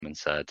and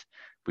said,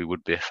 "We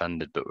would be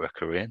offended, but we're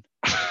Korean."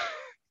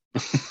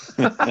 That's Last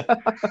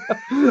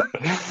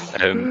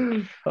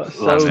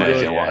so night,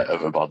 good. yeah. Light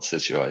of a bad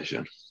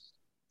situation.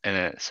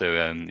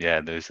 So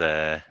there's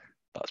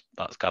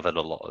that's gathered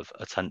a lot of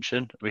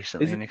attention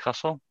recently in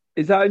Newcastle.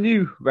 Is that a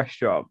new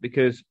restaurant?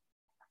 Because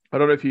I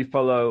don't know if you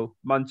follow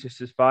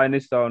Manchester's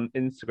Finest on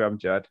Instagram,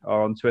 Jed,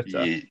 or on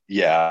Twitter.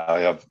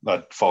 Yeah,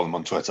 I follow them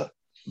on Twitter.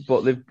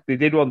 But they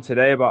did one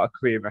today about a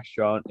Korean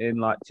restaurant in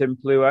like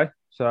Timplu way.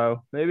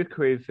 So maybe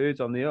Korean food's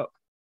on the up.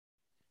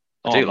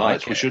 I do like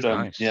nice. it. We should,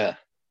 nice. Yeah.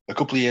 A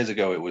couple of years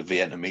ago, it was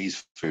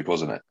Vietnamese food,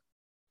 wasn't it?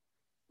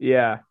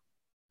 Yeah.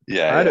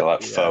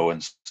 Like pho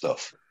and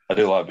stuff. I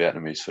do like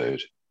Vietnamese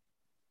food.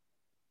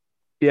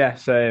 Yeah,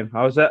 same.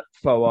 I was at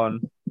pho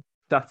on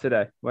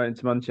Saturday. Went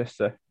into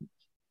Manchester.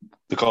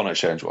 The Corn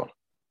Exchange one.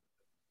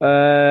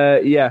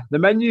 The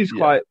menu's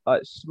quite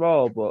like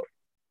small, but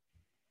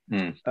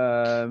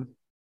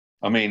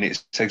I mean,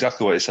 it's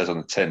exactly what it says on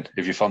the tin.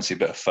 If you fancy a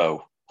bit of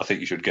pho, I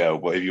think you should go.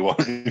 But if you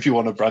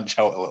want to branch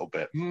out a little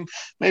bit,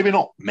 maybe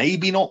not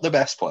the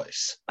best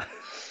place.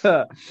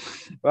 Right,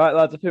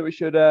 lads, I think we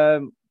should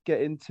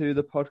get into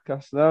the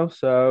podcast now.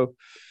 So,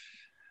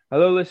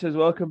 hello, listeners.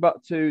 Welcome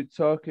back to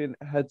Talking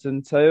Heads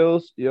and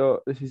Tails.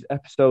 This is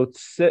episode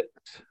 6,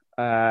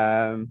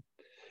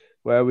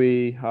 where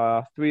we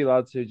are 3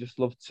 lads who just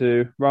love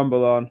to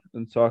ramble on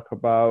and talk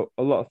about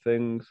a lot of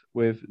things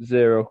with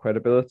zero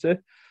credibility.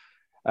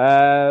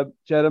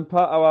 Jed and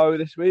Pat, how are we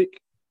this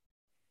week?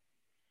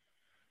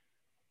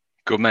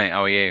 Good, mate.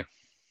 How are you?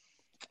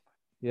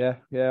 Yeah,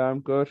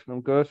 I'm good.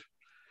 What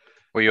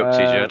are you up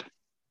to,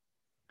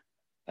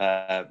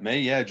 Jed?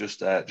 Me,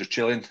 just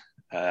chilling.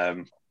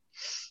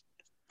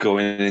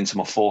 Going into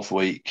my fourth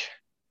week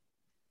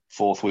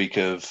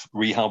of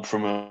rehab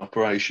from an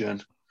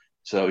operation.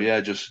 So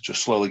just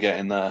slowly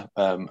getting there.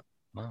 Wow.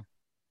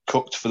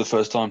 Cooked for the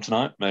first time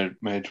tonight.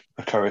 Made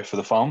a curry for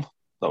the farm.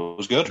 That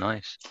was good.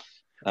 Nice.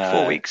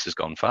 4 weeks has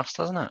gone fast,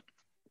 hasn't it?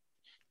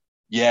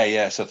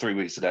 Yeah. So 3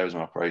 weeks today was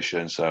my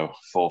operation. So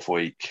fourth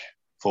week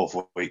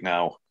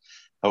now.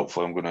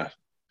 Hopefully, I'm gonna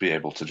be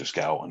able to just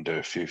get out and do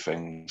a few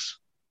things,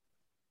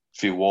 a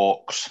few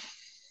walks.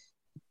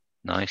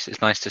 Nice.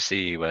 It's nice to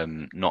see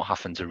you not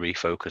having to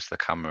refocus the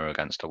camera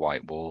against a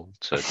white wall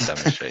to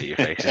demonstrate your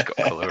face has got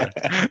colour in.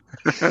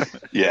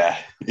 Yeah.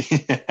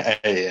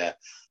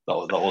 That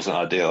wasn't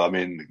ideal. I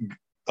mean,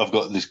 I've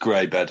got this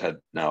grey bedhead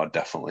now.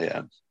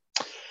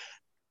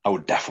 I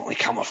would definitely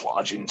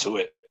camouflage into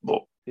it,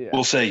 but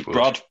we'll see.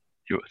 Brad,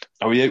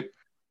 how are you?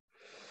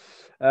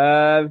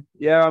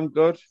 I'm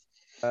good.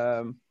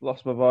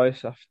 Lost my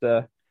voice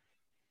after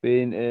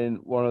being in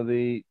one of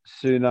the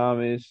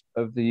tsunamis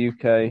of the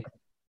UK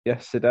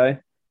yesterday,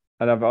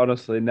 and I've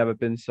honestly never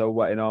been so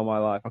wet in all my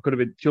life. I could have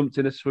been jumped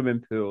in a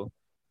swimming pool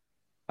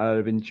and I'd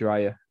have been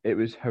drier. It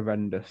was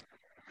horrendous.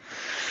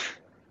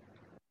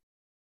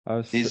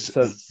 Is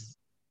the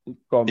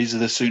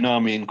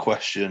tsunami in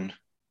question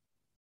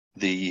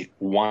the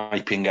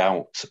wiping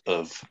out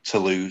of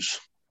Toulouse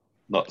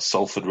that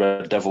Salford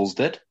Red Devils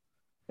did?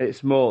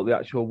 It's more the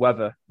actual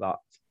weather that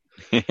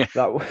the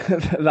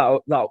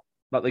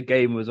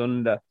game was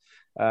under.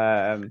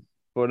 But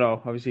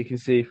no, obviously you can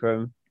see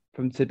from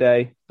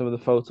today some of the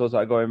photos that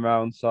are going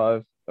around sort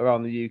of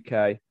around the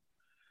UK.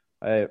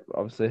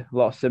 Obviously a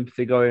lot of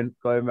sympathy going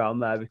around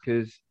there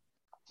because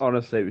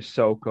honestly it was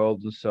so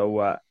cold and so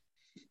wet.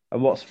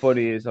 And what's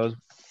funny is I was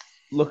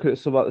looking at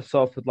some of the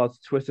Salford lads'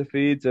 Twitter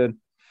feeds, and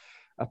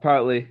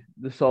apparently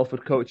the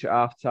Salford coach at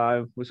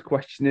halftime was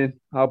questioning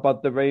how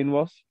bad the rain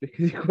was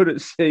because he couldn't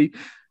see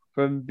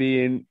from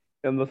being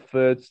in the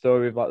third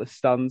story of like the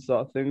stand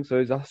sort of thing. So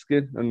he's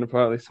asking, and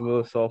apparently some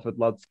of the Salford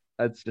lads'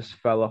 heads just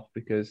fell off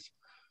because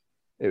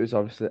it was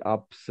obviously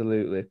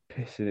absolutely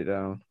pissing it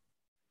down.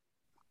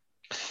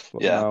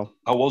 But how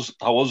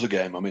was the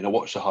game? I mean, I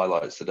watched the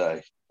highlights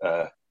today.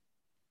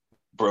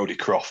 Brodie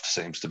Croft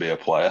seems to be a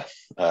player.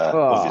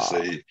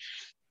 Obviously,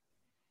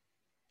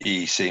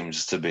 he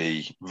seems to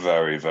be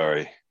very,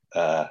 very,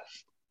 very,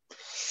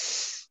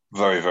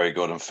 very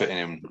good and fitting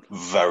in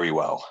very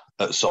well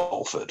at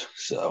Salford.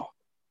 So,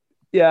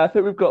 yeah, I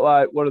think we've got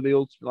like one of the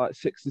ultimate like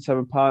 6 and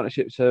 7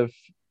 partnerships of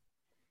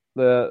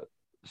the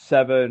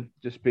 7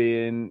 just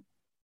being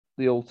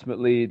the ultimate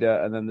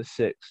leader, and then the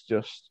 6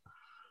 just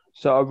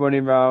sort of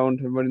running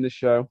around and running the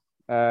show.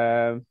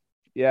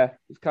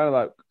 It's kind of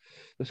like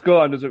the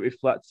scoreline doesn't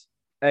reflect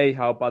A,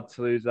 how bad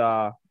Toulouse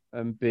are,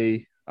 and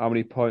B, how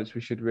many points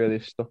we should really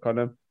have stuck on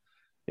them.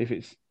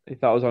 If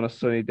that was on a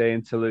sunny day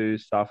in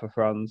Toulouse, south of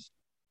France,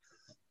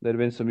 there'd have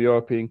been some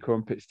European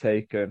crumpets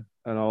taken,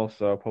 and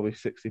also probably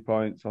 60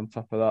 points on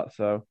top of that.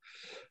 So,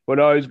 but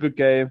no, it was a good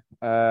game.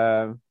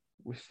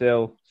 We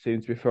still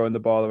seem to be throwing the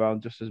ball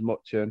around just as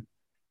much and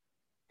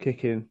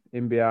kicking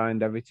in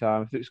behind every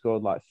time. I think we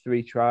scored like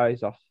 3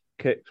 tries off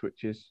kicks,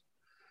 which is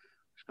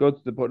good.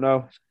 But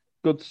no,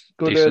 good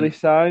decent. Early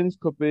signs.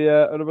 Could be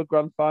another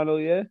grand final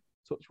year.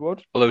 Touch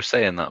wood. Although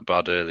saying that,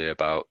 Brad, earlier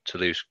about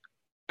Toulouse,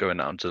 going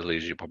down to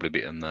Toulouse, you probably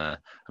beat them there.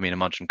 I mean,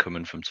 imagine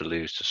coming from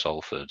Toulouse to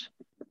Salford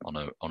on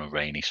a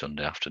rainy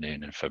Sunday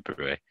afternoon in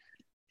February.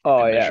 It'd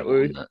be Oh yeah, miserable,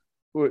 wouldn't it?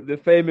 the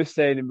famous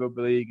saying in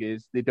rugby league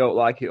is they don't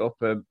like it up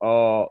them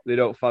or they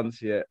don't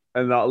fancy it,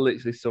 and that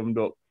literally summed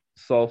up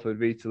Salford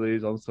v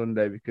Toulouse on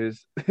Sunday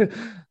because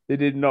they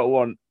did not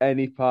want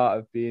any part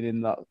of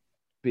being at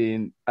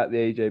the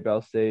AJ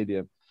Bell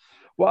Stadium.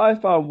 What I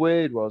found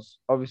weird was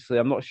obviously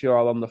I'm not sure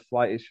how long the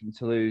flight is from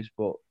Toulouse,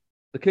 but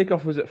the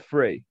kickoff was at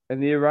 3,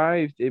 and they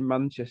arrived in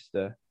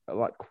Manchester at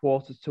like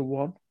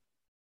 1:45.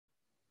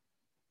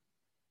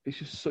 It's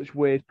just such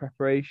weird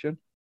preparation.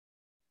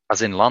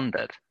 As in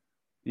landed.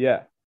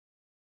 Yeah.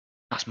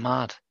 That's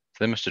mad.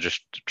 They must have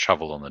just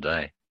travelled on the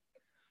day.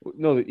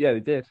 No, yeah, they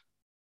did.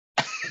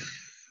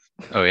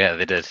 Oh yeah,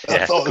 they did. I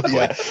Yeah, thought,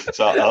 yeah.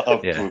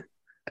 So yeah.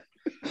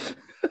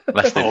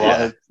 Less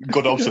than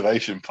good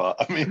observation, Pat.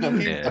 I mean,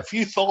 Yeah. have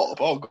you thought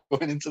about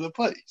going into the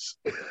place?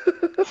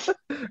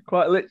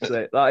 Quite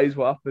literally, that is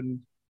what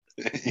happened.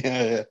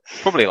 Yeah.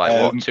 Probably like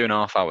what,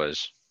 2.5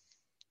 hours?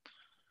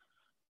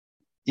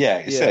 Yeah,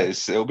 it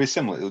says it'll be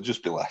similar. It'll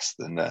just be less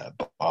than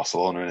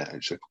Barcelona in it.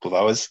 It's a couple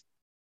of hours.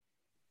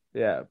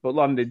 Yeah, but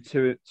landing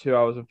 2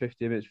 hours and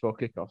 15 minutes before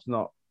kickoff's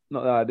not the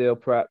ideal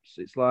preps.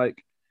 It's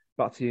like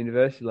back to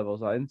university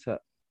levels, that isn't it?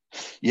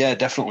 Yeah,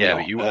 definitely.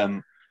 Yeah,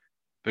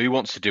 but who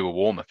wants to do a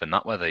warm up in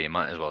that weather? You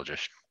might as well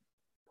just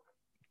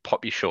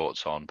pop your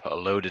shorts on, put a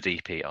load of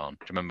DP on. Do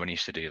you remember when you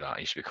used to do that?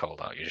 It used to be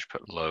cold out. You just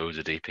put loads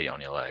of DP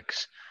on your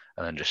legs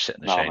and then just sit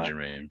in the changing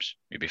rooms.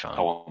 You'd be fine.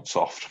 I want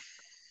soft.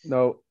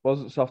 No,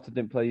 wasn't soft. I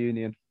didn't play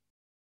Union.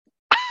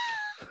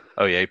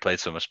 Oh yeah, you played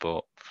summer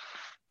sport.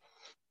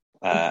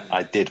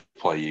 I did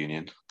play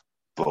Union,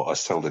 but I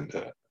still didn't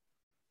do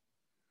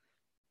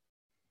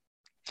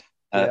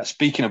it.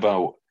 Speaking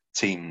about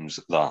teams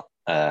that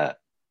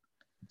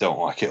don't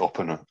like it up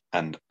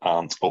and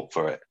aren't up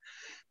for it,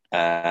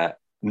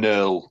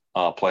 Nurl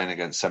are playing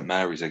against St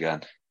Mary's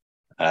again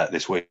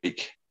this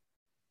week,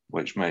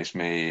 which makes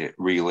me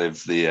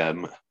relive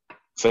the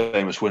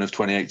famous win of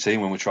 2018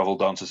 when we travelled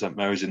down to St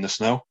Mary's in the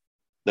snow.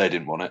 They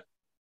didn't want it.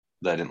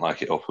 They didn't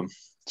like it up them.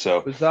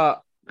 So was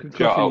that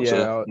concussion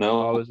year?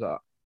 No, or was that?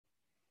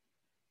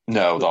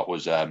 No, that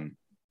was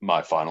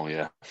my final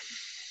year.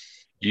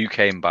 You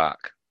came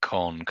back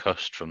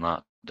concussed from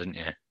that, didn't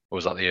you? Or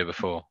was that the year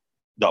before?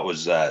 That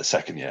was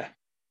second year.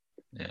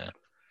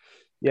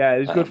 Yeah,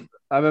 it was good.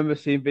 I remember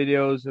seeing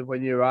videos of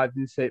when you arrived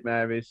in St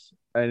Mary's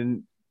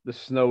and the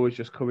snow was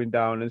just coming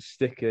down and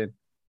sticking.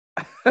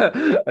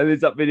 And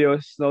there's that video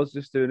of Snow's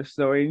just doing a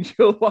snow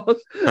angel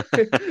whilst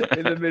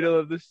in the middle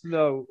of the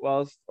snow,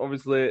 whilst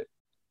obviously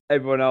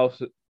everyone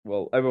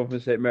from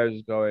St Mary's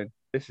is going,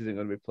 this isn't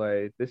going to be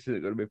played. This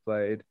isn't going to be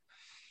played.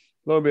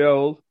 Lo and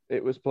behold,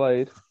 it was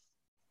played.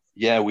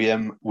 Yeah, we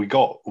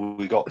got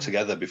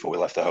together before we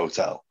left the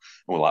hotel,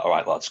 and we're like, all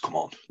right, lads, come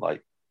on.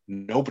 Like,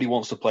 nobody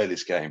wants to play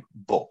this game,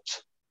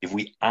 but if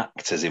we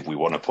act as if we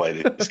want to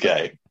play this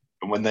game,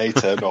 and when they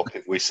turn up,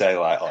 if we say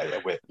like, oh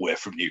yeah, we're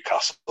from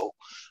Newcastle,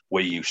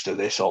 we're used to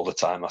this all the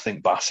time. I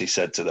think Bassey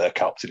said to their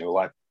captain, who were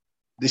like,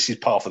 this is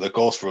par for the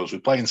course for us. We're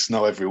playing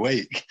snow every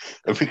week.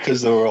 And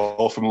because they were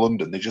all from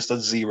London, they just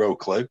had zero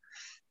clue.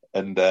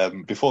 And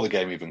before the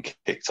game even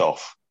kicked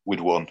off, we'd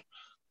won.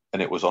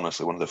 And it was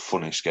honestly one of the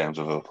funniest games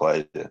I've ever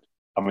played in.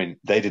 I mean,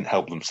 they didn't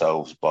help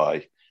themselves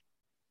by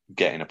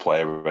getting a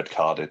player red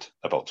carded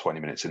about 20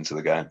 minutes into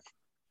the game.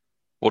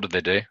 What did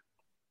they do?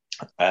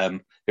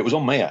 It was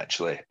on me,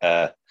 actually.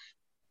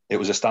 It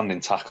was a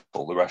standing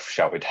tackle. The ref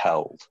shouted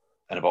held.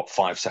 And about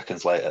 5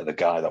 seconds later, the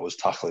guy that was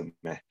tackling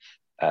me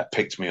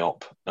picked me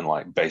up and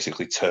like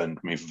basically turned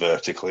me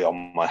vertically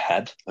on my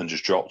head and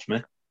just dropped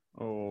me.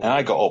 Oh. And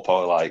I got up, I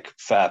was like,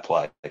 fair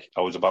play.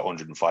 I was about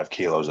 105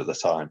 kilos at the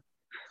time.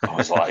 I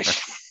was like,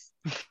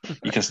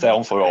 you can stay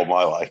on for all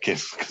my liking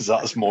because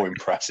that's more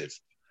impressive.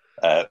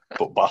 But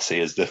Bassey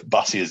is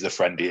the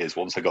friend he is.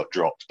 Once I got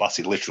dropped,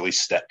 Bassey literally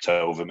stepped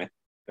over me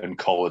and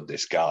collared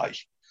this guy.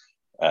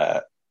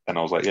 And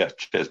I was like, yeah,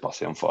 cheers,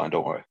 Bassey, I'm fine,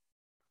 don't worry.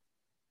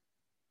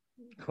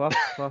 Class.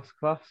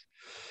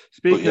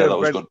 Speaking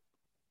of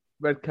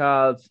red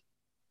cards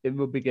in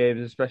rugby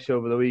games, especially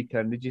over the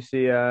weekend, did you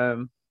see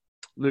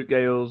Luke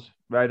Gale's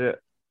ride at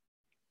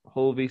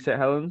Hull v St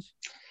Helens?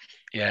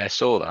 Yeah, I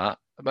saw that.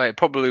 But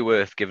probably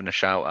worth giving a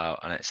shout out,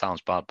 and it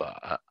sounds bad,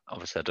 but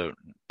obviously I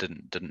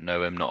didn't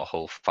know him, not a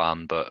Hull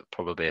fan, but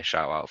probably a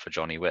shout out for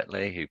Johnny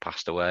Whitley, who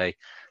passed away.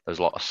 There was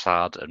a lot of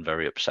sad and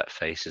very upset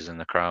faces in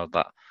the crowd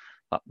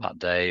that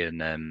day,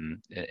 and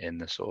in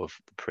the sort of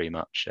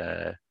pre-match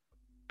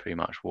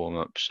warm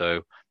up.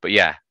 So, but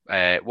yeah,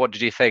 what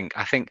did you think?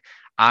 I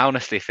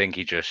honestly think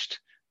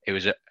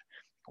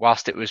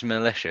whilst it was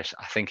malicious,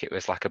 I think it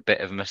was like a bit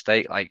of a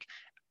mistake. Like,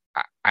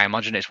 I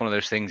imagine it's one of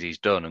those things he's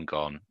done and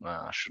gone,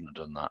 I shouldn't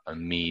have done that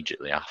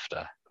immediately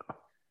after.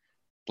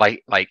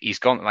 Like he's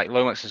gone, like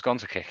Lomax has gone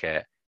to kick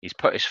it. He's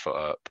put his foot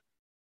up,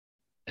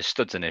 his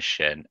stud's in his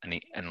shin,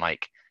 and I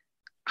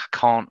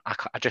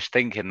just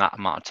think in that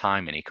amount of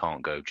time and he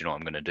can't go, do you know what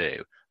I'm going to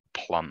do?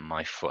 Plant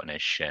my foot in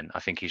his shin. I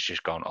think he's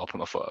just gone, I'll put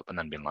my foot up and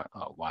then been like,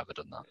 oh, why have I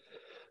done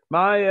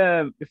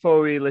that?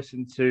 Before we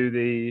listen to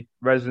the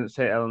resident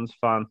St Helens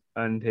fan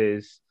and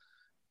his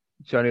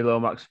Johnny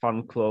Lomax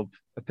fan club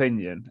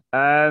opinion.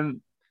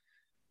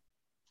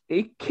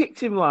 He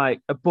kicked him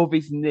like above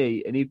his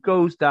knee, and he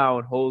goes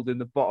down holding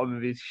the bottom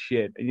of his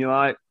shin, and you're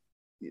like,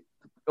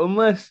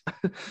 unless,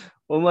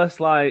 unless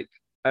like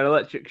an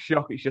electric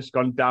shock, it's just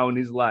gone down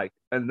his leg,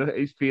 and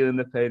he's feeling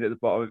the pain at the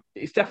bottom.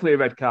 It's definitely a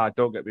red card.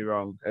 Don't get me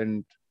wrong,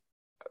 and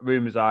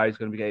rumours are he's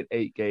going to be getting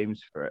 8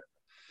 games for it.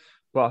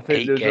 But I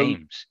think 8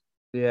 games.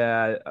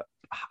 Yeah,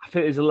 I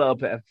think there's a little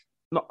bit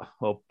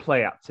of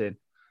play acting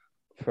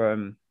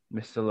from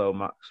Mr.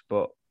 Lomax,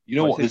 but you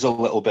know what? There's a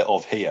little bit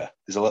of here.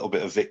 There's a little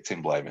bit of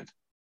victim blaming,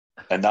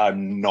 and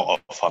I'm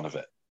not a fan of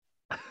it.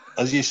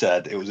 As you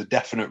said, it was a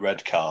definite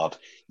red card.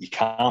 You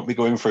can't be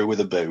going through with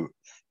a boot.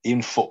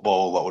 In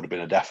football, that would have been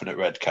a definite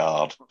red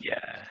card.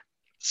 Yeah.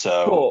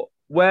 So,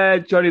 but where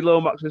Johnny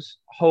Lomax was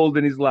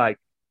holding his leg,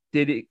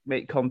 did it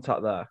make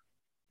contact there?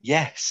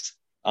 Yes.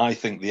 I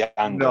think the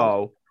angle.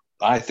 No.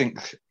 I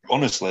think,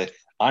 honestly,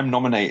 I'm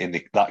nominating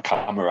that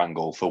camera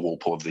angle for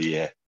Woolpool of the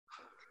Year.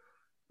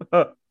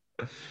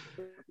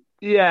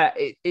 Yeah,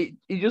 it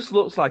just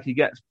looks like he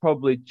gets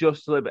probably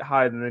just a little bit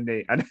higher than the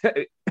knee. And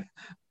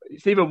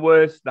it's even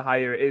worse the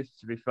higher it is,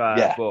 to be fair.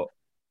 Yeah. But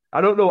I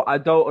don't know. I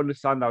don't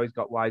understand why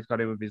he's got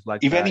in with his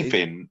leg. If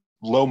anything,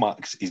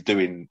 Lomax is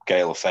doing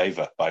Gale a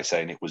favour by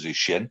saying it was his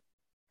shin.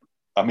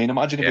 I mean,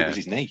 imagine if it was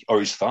his knee or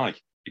his thigh.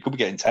 He could be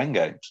getting 10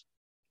 games.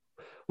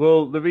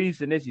 Well, the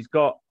reason is he's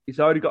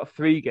already got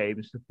 3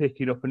 games for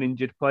picking up an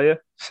injured player.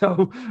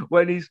 So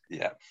when he's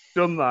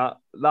done that,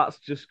 that's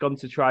just gone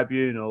to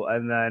tribunal,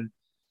 and then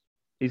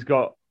he's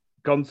gone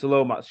to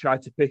Lomax,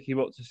 tried to pick him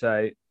up to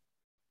say,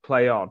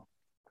 play on,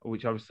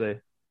 which obviously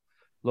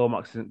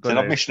Lomax isn't going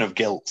to. It's an admission of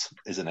guilt,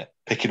 isn't it?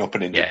 Picking up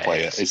an injured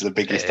player is the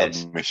biggest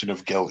admission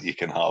of guilt you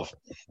can have.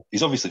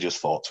 He's obviously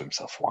just thought to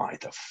himself, why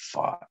the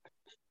fuck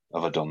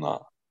have I done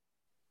that?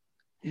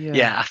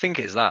 Yeah, I think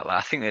it's that. Like,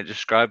 I think they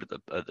described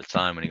it at the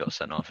time when he got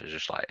sent off. It's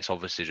just like, it's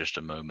obviously just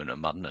a moment of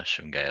madness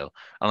from Gale,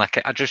 and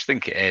like I just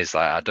think it is.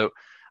 Like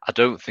I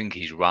don't think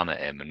he's ran at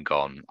him and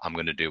gone, I'm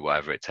going to do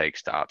whatever it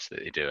takes to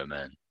absolutely do him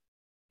in.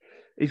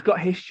 He's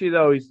got history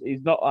though.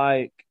 He's not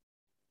like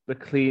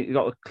he's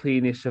got the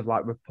cleanest of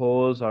like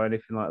rapports or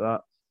anything like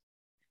that.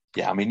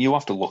 Yeah, I mean, you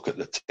have to look at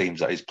the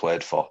teams that he's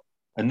played for,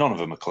 and none of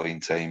them are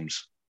clean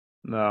teams.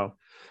 No,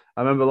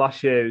 I remember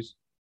last year.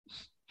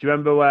 Do you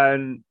remember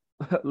when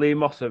Lee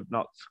Mossop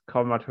knocked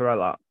Conrad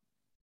Horrell out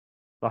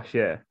last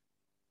year?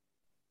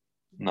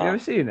 No. You ever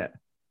seen it?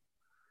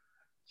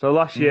 So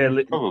last year,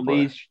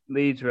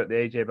 Leeds were at the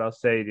AJ Bell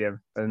Stadium,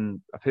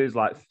 and I think it was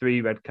like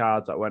 3 red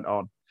cards that went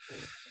on.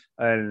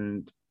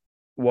 And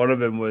one of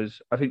them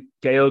was, I think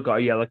Gale got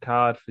a yellow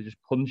card for just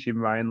punching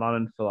Ryan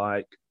Lannon for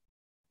like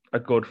a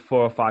good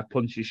 4 or 5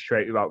 punches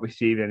straight without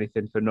receiving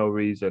anything for no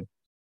reason.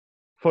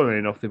 Funnily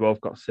enough, they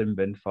both got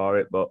sin-binned for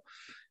it, but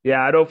yeah,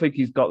 I don't think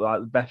he's got like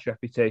the best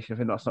reputation. I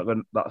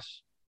think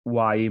that's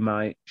why he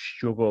might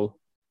struggle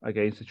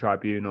against the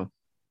tribunal.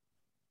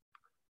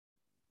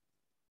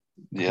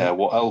 Yeah,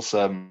 what else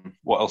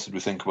did we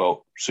think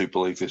about Super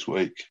League this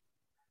week?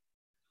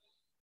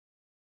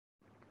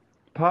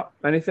 Pat,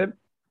 anything?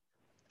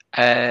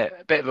 A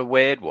bit of a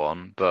weird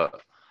one, but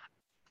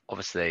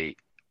obviously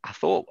I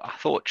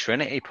thought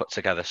Trinity put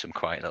together some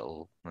quite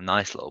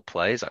nice little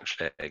plays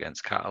actually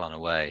against Catalan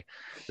away.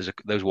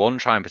 There was one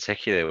try in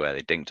particular where they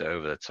dinked it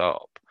over the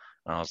top,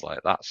 and I was like,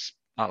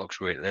 that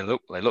looks really. They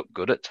look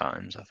good at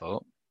times, I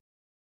thought.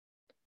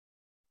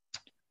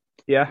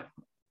 Yeah,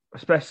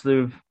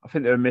 especially I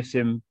think they were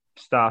missing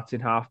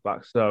starting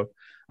halfback, so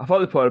I thought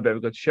they put a bit of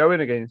a good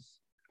showing against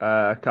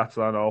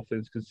Catalan, all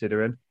things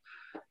considering.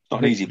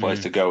 Not an easy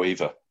place to go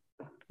either.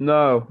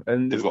 No,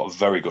 and they've got a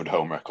very good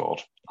home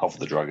record of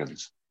the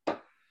Dragons.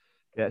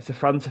 Yeah, it's a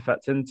France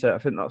effect, isn't it? I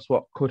think that's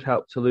what could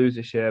help to lose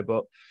this year.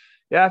 But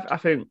yeah, I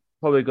think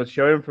probably a good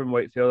showing from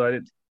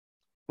Wakefield.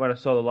 When I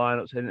saw the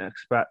lineups, I didn't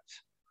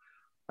expect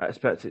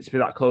it to be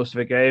that close of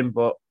a game,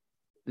 but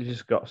they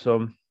just got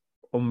some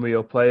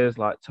unreal players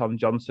like Tom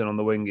Johnson on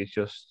the wing. Is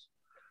just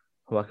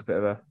like a bit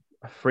of a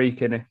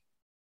freak, isn't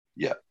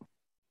he?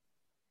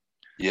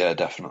 Yeah,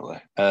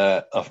 definitely.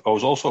 I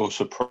was also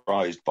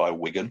surprised by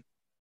Wigan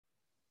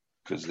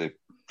because they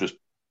just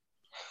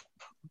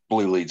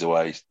blew Leeds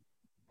away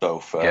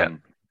both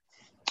 10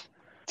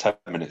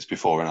 minutes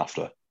before and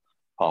after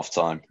half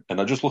time. And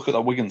I just look at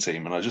that Wigan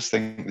team and I just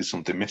think there's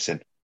something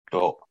missing.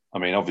 But I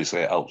mean,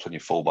 obviously it helps when your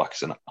fullback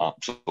is an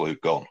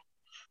absolute gun,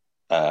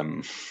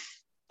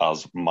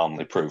 as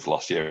Manley proved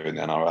last year in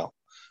the NRL.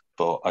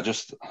 But I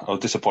was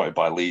disappointed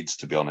by Leeds,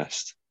 to be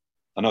honest.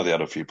 I know they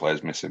had a few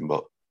players missing,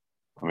 but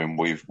I mean,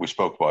 we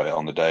spoke about it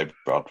on the day,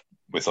 Brad.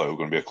 We thought it was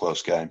going to be a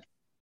close game,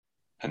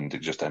 and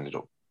Wigan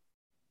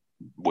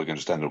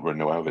just ended up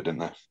running away with it, didn't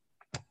they?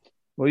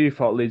 Well, you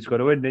thought Leeds were going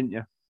to win, didn't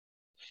you?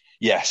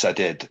 Yes, I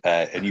did,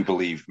 and you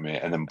believed me,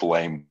 and then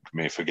blamed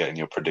me for getting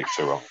your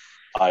predictor wrong.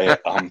 I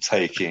am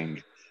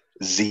taking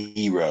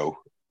 0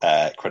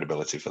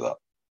 credibility for that.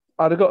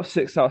 I'd have got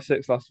 6 out of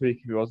 6 last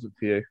week if it wasn't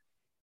for you.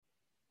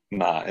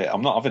 Nah,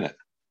 I'm not having it.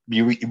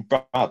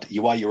 Brad,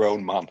 you are your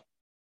own man.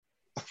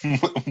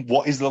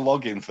 What is the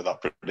login for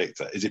that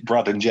predictor? Is it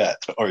Brad and Jet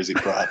or is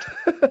it Brad?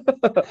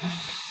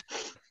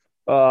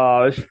 Oh,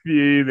 I was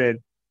fuming.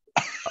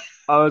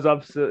 I was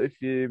absolutely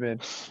fuming.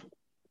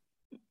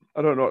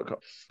 I don't know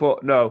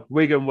but no,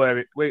 Wigan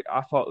I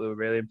thought they were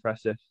really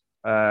impressive.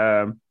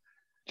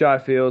 Jai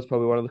Field's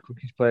probably one of the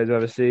quickest players I've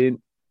ever seen.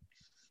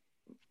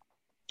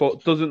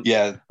 But doesn't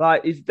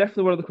he's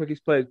definitely one of the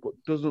quickest players, but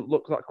doesn't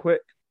look that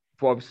quick.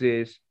 But obviously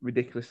he's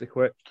ridiculously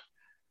quick.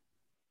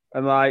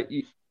 And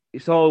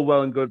it's all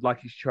well and good,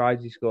 like his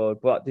tries he scored,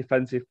 but that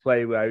defensive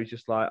play where he's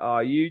just like, "Oh,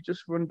 you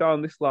just run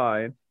down this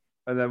line,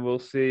 and then we'll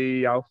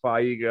see how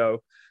far you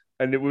go."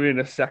 And within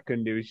a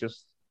second, he was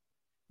just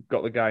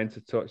got the guy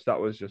into touch. That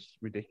was just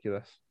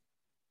ridiculous.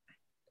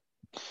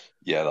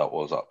 Yeah, that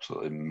was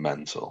absolutely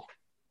mental.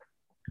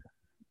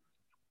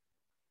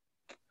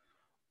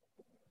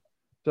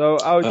 So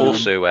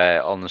also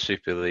on the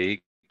Super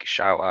League,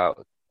 shout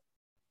out.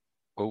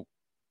 Oh,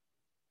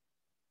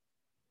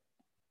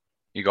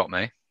 you got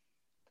me.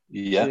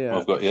 Yeah,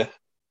 I've got you.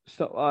 It's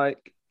not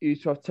like you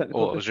to have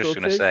technical difficulties. I was just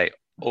going to say,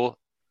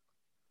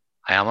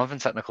 I am having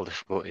technical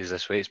difficulties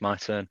this week. It's my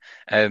turn.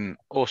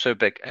 Also,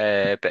 bit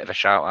of a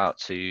shout out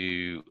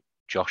to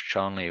Josh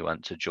Charnley, who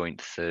went to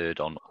joint third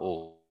on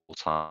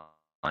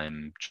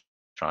all-time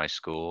tries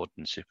scored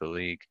in Super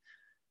League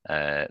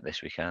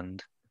this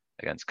weekend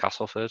against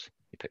Castleford.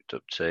 He picked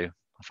up 2.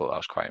 I thought that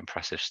was quite an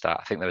impressive stat.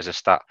 I think there was a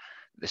stat.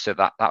 So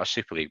that was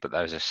Super League, but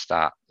there was a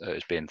stat that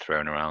was being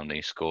thrown around.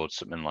 He scored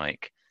something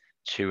like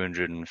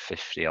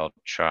 250 odd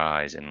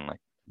tries in like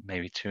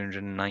maybe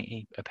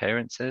 290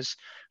 appearances,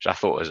 which I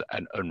thought was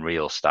an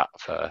unreal stat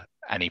for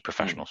any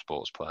professional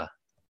sports player.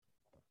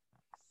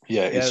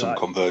 Yeah, it's some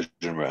conversion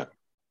rate.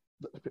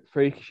 That's a bit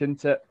freakish,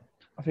 isn't it?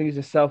 I think he's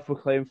a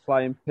self-proclaimed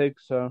flying pig,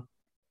 so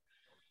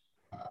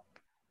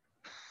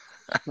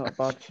not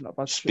bad.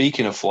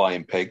 Speaking of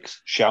flying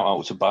pigs, shout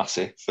out to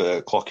Bassey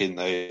for clocking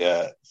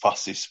the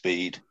fastest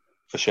speed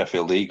for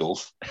Sheffield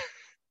Eagles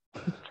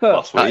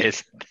last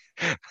week.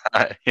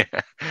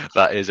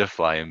 That is a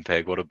flying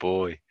pig. What a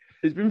boy.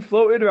 He's been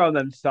floating around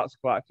them stats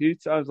quite a few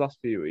times last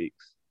few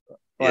weeks.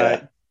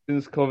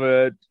 Distance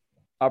covered,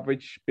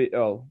 average speed,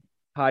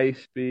 high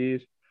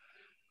speed.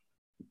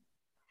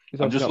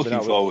 I'm just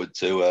looking forward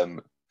to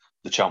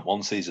the Champ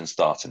 1 season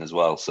starting as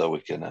well, so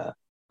we can. I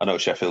know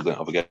Sheffield didn't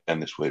have a game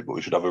this week, but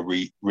we should have a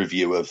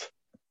review of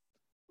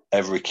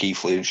every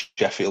Keighley and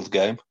Sheffield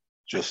game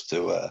just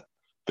to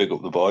big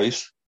up the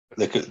boys.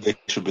 They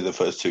should be the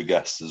first 2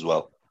 guests as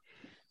well.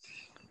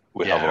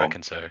 I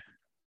reckon so.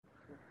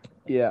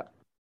 Yeah,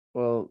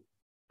 well,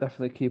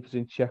 definitely keep us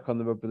in check on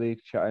the Rugby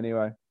League chat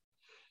anyway.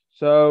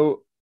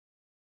 So,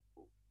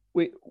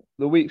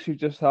 the weeks we've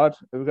just had,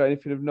 have we got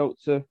anything of note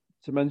to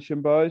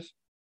mention, boys?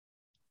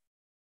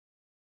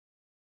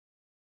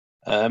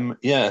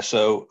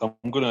 So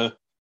I'm going to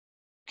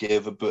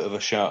give a bit of a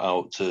shout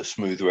out to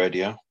Smooth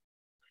Radio.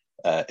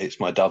 It's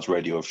my dad's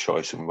radio of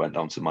choice, and we went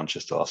down to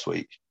Manchester last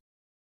week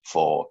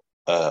for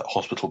a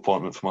hospital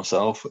appointment for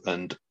myself.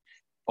 And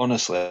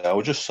honestly, I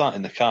was just sat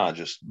in the car,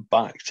 just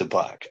back to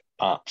back,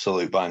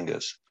 absolute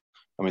bangers.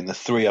 I mean, the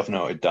 3 I've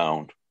noted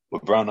down were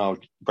Brown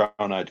Eyed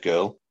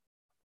Girl,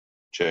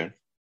 tune,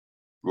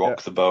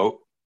 Rock the Boat,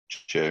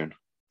 tune,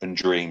 and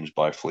Dreams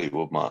by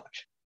Fleetwood Mac,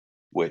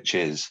 which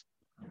is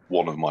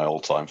one of my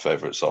all-time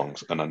favourite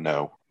songs, and I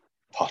know,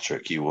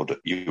 Patrick, you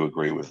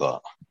agree with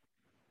that.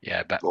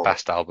 Yeah,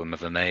 best album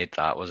ever made,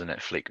 that, wasn't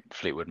it?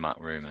 Fleetwood Mac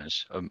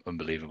Rumours.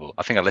 Unbelievable.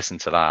 I think I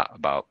listened to that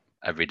about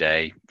every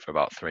day for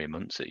about 3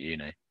 months at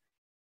uni.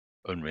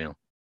 Unreal.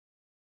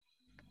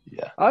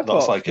 Yeah. I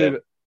thought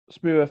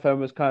Smooth FM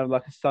was kind of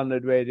like a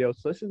standard radio to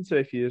listen to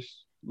if you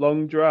just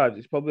long drives.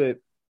 It's probably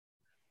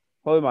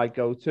my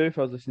go-to if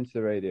I was listening to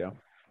the radio.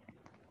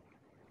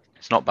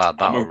 It's not bad,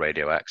 that or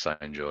Radio X I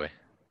enjoy.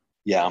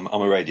 Yeah, I'm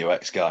a Radio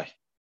X guy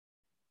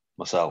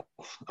myself.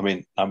 I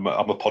mean, I'm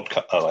a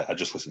podcast. I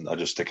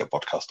just stick a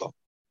podcast on,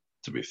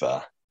 to be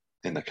fair,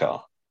 in the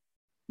car.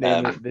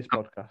 Namely, this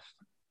podcast.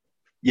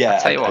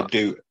 Yeah, I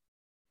do.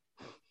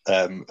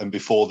 And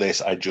before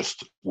this, I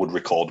just would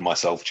record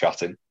myself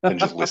chatting and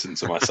just listen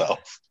to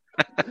myself.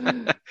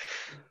 I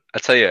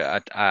tell you,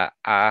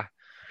 I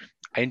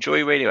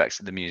enjoy Radio X.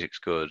 The music's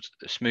good.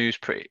 Smooth's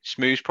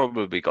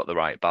probably got the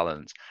right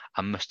balance.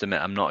 I must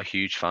admit, I'm not a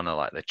huge fan of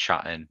like the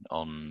chatting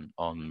on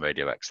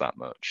Radio X that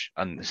much.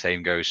 And the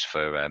same goes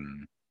to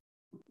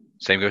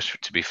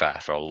be fair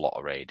for a lot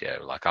of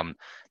radio. Like I'm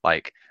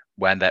like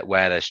where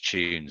there's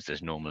tunes,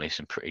 there's normally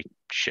some pretty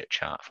shit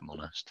chat. If I'm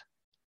honest.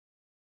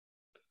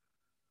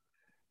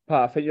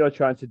 Pat, I think you're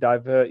trying to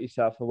divert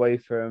yourself away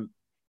from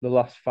the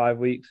last 5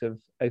 weeks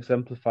of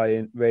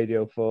exemplifying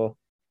Radio 4.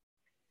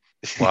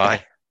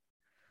 Why?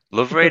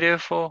 Love Radio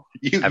 4?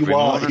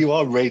 You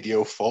are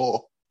Radio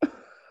 4.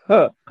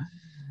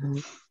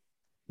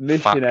 Missionary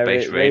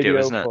Fact-based radio,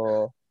 isn't it?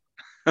 4.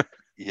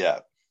 Yeah.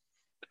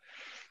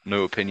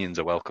 No opinions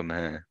are welcome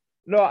here.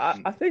 No,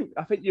 I think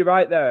you're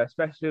right there,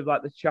 especially with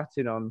like the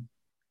chatting on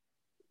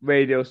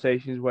radio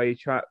stations where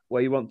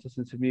you want to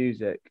listen to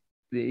music.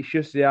 It's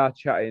just they are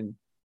chatting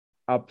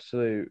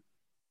absolute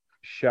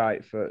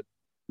shite for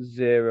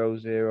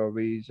zero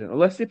reason.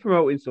 Unless they're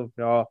promoting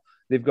something or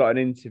they've got an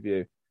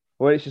interview.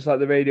 Or it's just like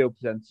the radio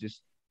presenter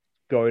just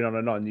going on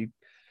and on.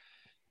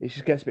 It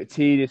just gets a bit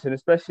tedious. And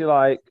especially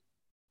like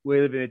we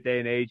live in a day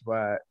and age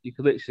where you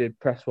can literally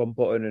press one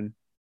button and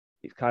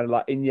it's kind of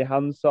like in your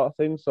hands sort of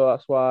thing. So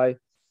that's why if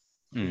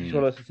you just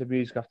want to listen to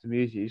music after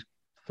music, you just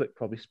flick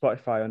probably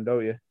Spotify on,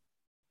 don't you?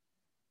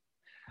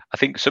 I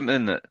think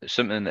something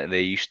that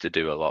they used to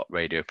do a lot,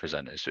 radio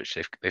presenters, which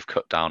they've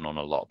cut down on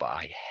a lot, but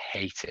I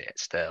hate it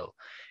still,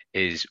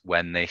 is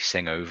when they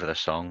sing over the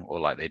song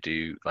or like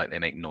they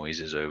make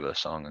noises over the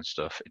song and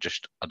stuff. It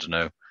just, I don't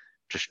know,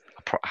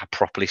 I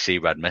properly see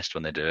red mist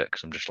when they do it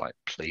because I'm just like,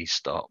 please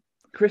stop.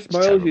 Chris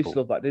Moyles used to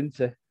love that, didn't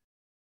he?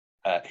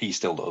 He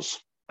still does.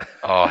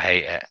 Oh, I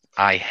hate it.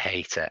 I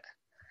hate it.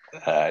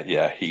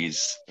 Yeah,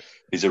 he's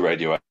a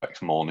Radio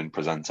X morning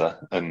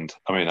presenter, and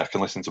I mean, I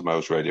can listen to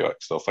most Radio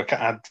X stuff. I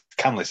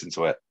can listen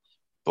to it,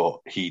 but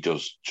he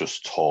does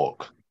just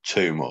talk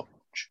too much,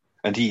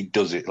 and he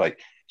does it like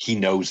he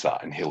knows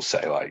that, and he'll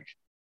say like,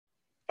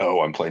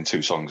 "Oh, I'm playing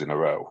 2 songs in a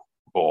row,"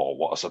 or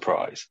 "What a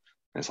surprise!"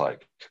 And it's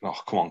like, "Oh,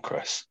 come on,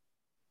 Chris,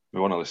 we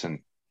want to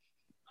listen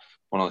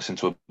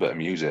to a bit of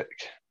music."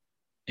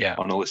 Yeah, I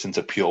want to listen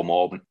to Pure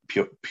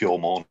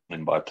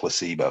Morning by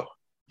Placebo,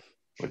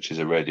 which is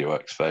a Radio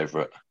X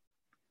favourite.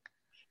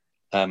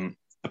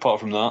 Apart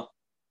from that,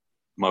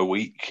 my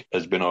week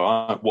has been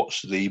all right.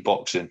 Watched the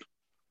boxing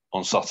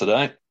on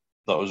Saturday.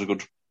 That was a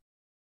good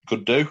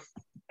do.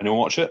 Anyone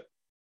watch it?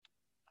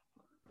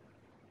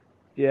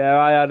 Yeah,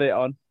 I had it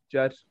on,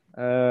 Jed.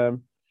 I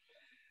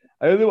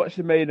only watched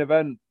the main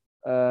event.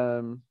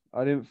 I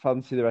didn't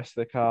fancy the rest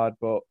of the card,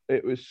 but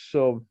it was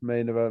some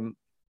main event.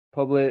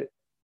 Probably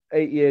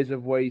 8 years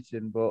of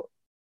waiting, but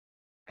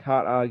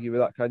can't argue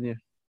with that, can you?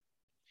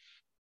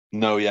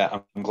 No, yeah,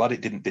 I'm glad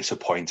it didn't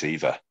disappoint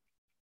either.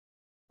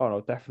 Oh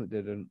no, definitely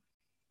didn't.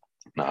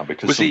 No,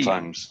 because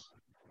sometimes.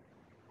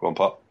 Go on,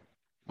 Pop.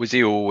 Was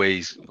he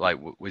always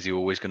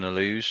going to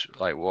lose?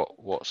 Like,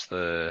 what's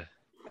the?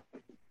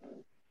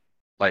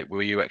 Like,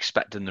 were you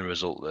expecting the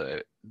result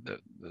that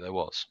there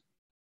was?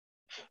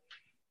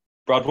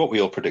 Brad, what were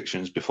your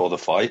predictions before the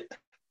fight?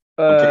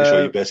 I'm pretty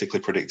sure you basically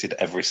predicted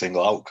every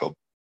single outcome.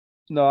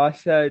 No, I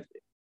said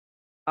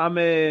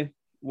Ame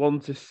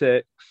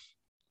 1-6,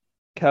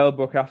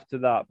 Kelbrook after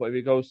that, but if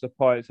it goes to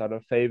points, I'd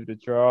have favoured a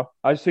draw.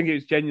 I just think it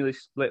was genuinely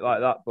split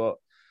like that, but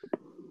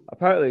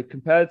apparently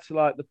compared to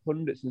like the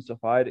pundits and stuff,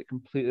 I had it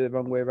completely the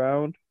wrong way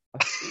around.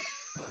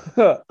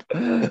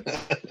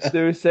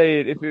 They were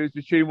saying if it was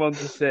between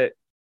 1-6,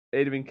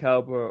 it'd have been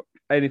Kelbrook.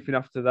 Anything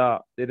after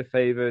that, they'd have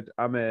favoured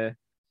Ame.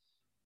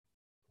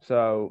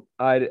 So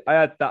I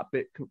had that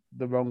bit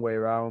the wrong way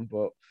around,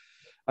 but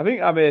I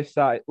think Ame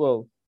started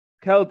well.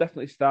 Kel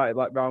definitely started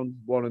like round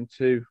 1 and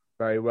 2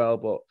 very well,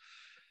 but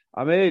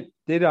Ame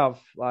did have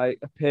like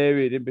a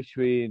period in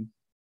between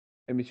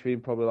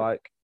probably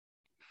like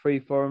 3,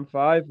 4, and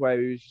 5 where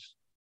he was just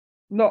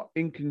not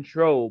in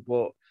control,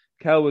 but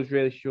Kel was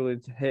really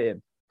struggling to hit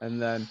him,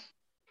 and then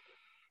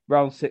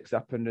round 6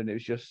 happened, and it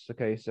was just a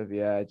case of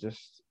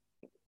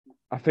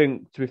I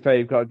think to be fair,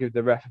 you've got to give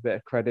the ref a bit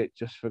of credit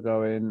just for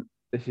going.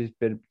 This has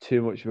been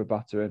too much of a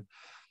battering.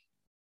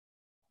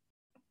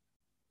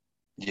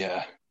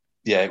 Yeah,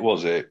 it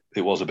was a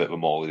bit of a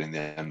mauling in the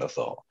end, I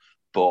thought.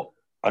 But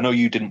I know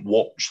you didn't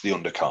watch the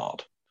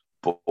undercard,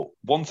 but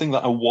one thing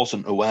that I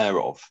wasn't aware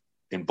of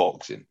in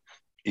boxing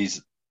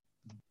is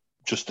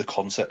just the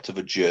concept of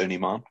a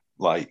journeyman.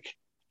 Like,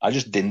 I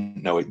just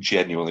didn't know it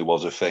genuinely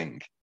was a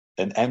thing.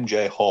 And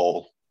MJ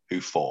Hall, who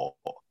fought,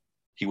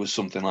 he was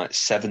something like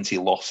 70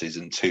 losses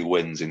and 2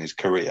 wins in his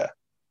career,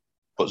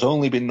 but's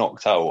only been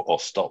knocked out or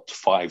stopped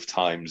 5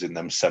 times in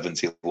them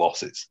 70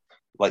 losses.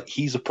 Like,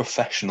 he's a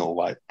professional,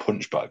 like,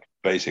 punchbag,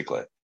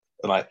 basically.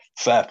 And, like,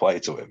 fair play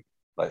to him.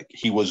 Like,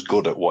 he was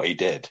good at what he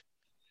did,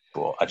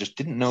 but I just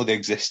didn't know they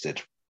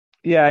existed.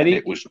 Yeah, and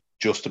it was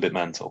just a bit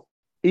mental.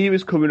 He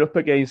was coming up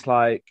against,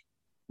 like,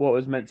 what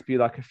was meant to be,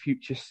 like, a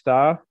future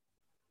star.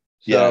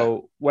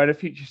 So when a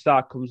future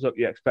star comes up,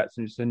 you expect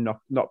him to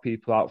knock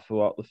people out for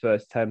what, the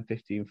first 10,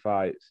 15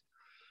 fights.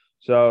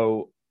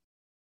 So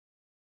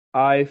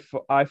I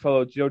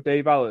followed,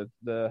 Dave Allen,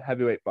 the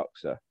heavyweight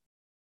boxer?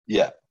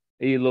 Yeah.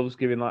 He loves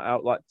giving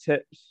out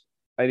tips.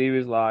 And he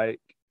was like,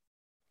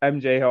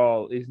 MJ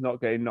Hall is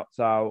not getting knocked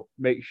out.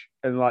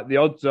 And like the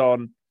odds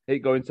on it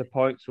going to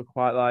points were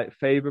quite like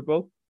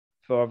favourable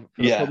for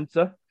the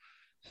punter.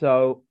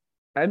 So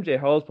MJ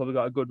Hall's probably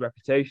got a good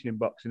reputation in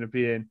boxing of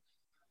being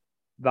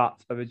that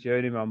of a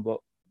journeyman, but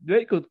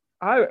they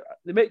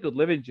make good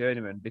living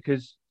journeymen,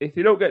 because if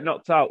they don't get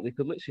knocked out, they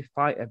could literally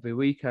fight every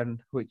weekend,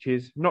 which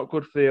is not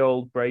good for the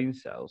old brain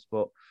cells,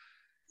 but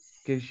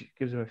gives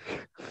them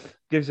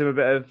a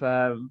bit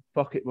of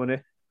pocket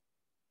money.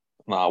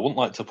 No, I wouldn't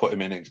like to put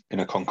him in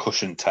a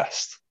concussion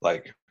test,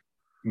 like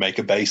make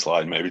a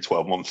baseline maybe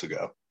 12 months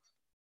ago,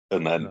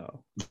 and then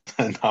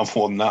and have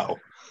one now.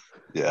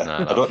 Yeah, no,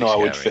 I don't know how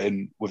it would fit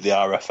in with the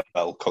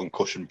RFL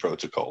concussion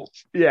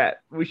protocols. Yeah,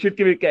 we should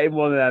get him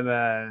one of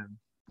them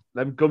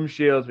them gum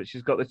shields, which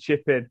has got the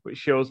chip in, which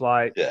shows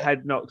like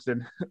head knocks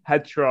and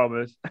head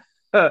traumas,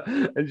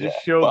 and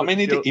just show. But I mean,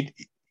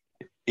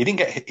 he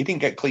didn't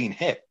get clean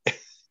hit,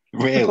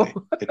 really,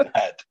 in the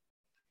head.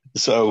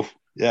 So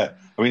yeah,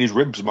 I mean, his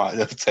ribs might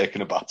have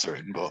taken a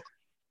battering, but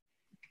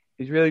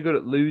he's really good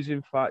at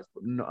losing fights,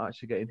 but not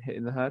actually getting hit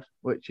in the head,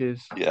 which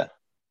is a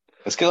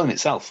skill in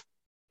itself.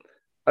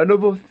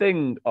 Another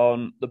thing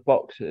on the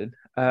boxing.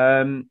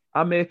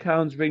 Amir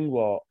Khan's ring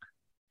walk,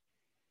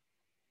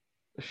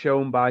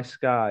 shown by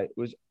Sky,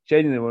 was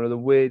genuinely one of the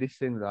weirdest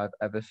things I've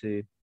ever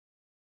seen.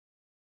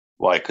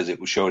 Why? Because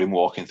it showed him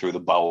walking through the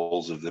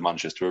bowels of the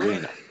Manchester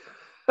Arena.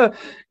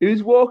 He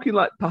was walking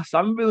like past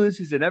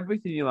ambulances and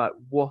everything. You're like,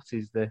 what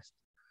is this?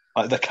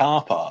 Like the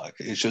car park.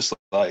 It's just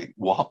like,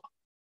 what?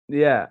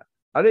 Yeah.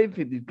 I didn't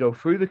think they'd go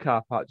through the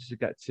car park just to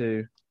get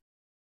to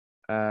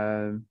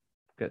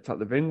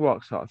the ring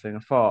walk sort of thing. I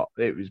thought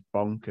it was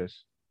bonkers.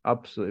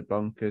 Absolutely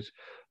bonkers.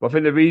 But I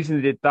think the reason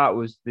they did that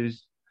was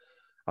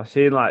I've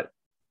seen like,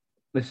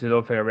 this is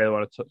another thing I really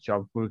want to touch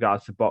on with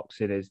regards to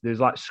boxing is there's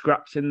like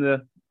scraps in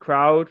the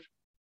crowd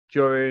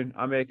during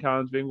Amir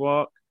Khan's ring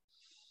walk.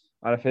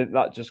 And I think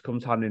that just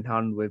comes hand in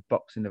hand with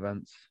boxing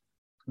events.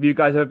 Have you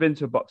guys ever been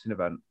to a boxing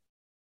event?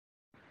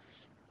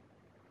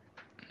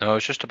 No, I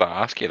was just about to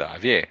ask you that.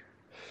 Have you?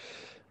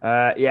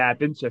 Yeah, I've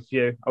been to a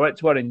few. I went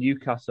to one in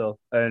Newcastle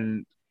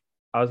and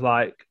I was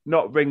like,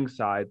 not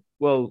ringside.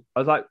 Well, I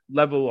was like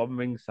level on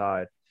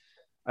ringside.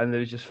 And there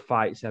was just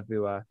fights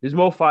everywhere. There's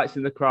more fights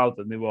in the crowd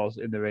than there was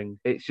in the ring.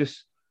 It's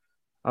just,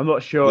 I'm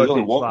not sure. There's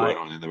only one going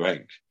on in the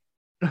ring.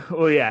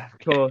 Well, yeah, of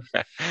course.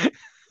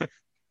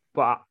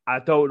 But I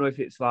don't know if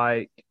it's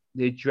like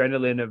the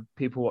adrenaline of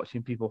people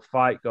watching people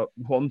fight,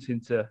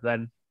 wanting to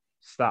then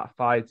start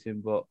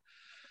fighting. But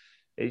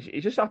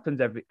it just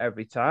happens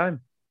every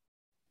time.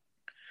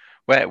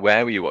 Where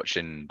were you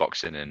watching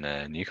boxing in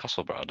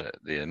Newcastle, Brad, at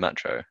the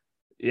Metro?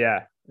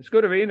 Yeah, it's a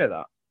good arena,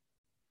 that.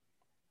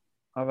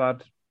 I've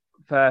had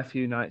a fair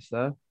few nights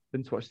there.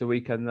 Been to watch the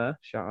weekend there.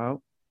 Shout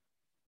out.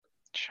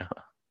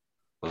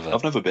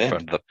 I've never been.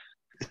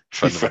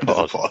 Friend of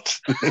the pod.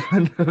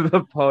 Friend of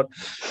the pod.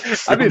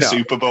 From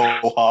Super Bowl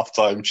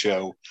halftime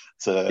show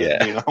to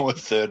being our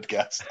third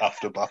guest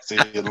after Batty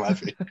and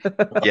Levy.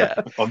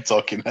 On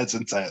Talking Heads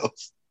and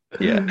Tails.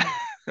 Yeah.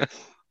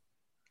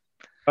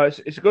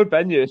 It's a good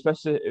venue,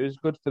 especially it was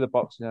good for the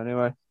boxing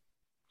anyway.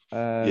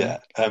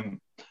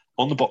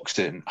 On the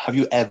boxing, have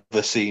you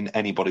ever seen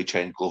anybody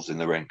change gloves in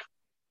the ring?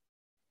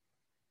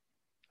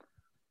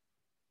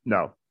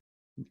 No,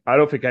 I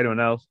don't think anyone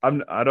else. I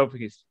don't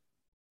think it's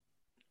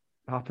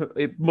happened.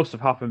 It must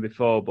have happened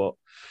before, but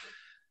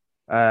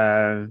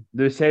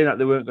they were saying that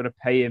they weren't going to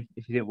pay him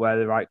if he didn't wear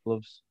the right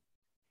gloves.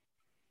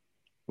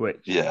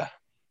 Which,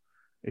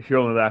 if you're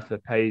only there for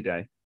the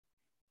payday.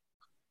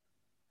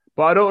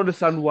 But I don't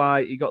understand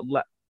why he got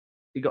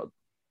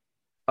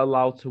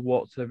allowed to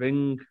walk to the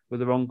ring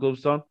with the wrong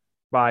gloves on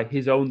by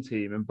his own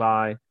team and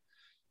by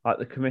like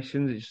the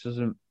commissions. It just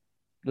doesn't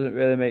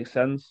really make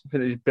sense. I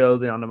think they're just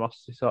building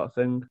animosity sort of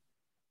thing.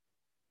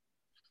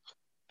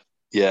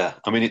 Yeah,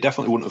 I mean, it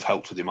definitely wouldn't have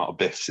helped with the amount of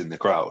biffs in the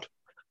crowd.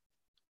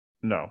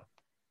 No.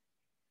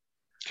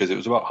 Because it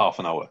was about half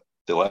an hour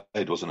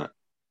delayed, wasn't it?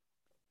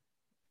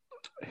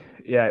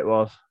 Yeah, it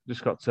was.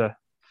 Just got to...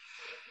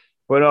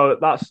 Well,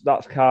 no,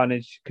 that's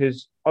carnage.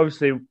 Because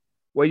obviously,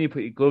 when you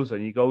put your gloves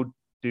on, you go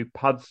do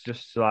pads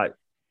just to like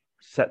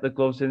set the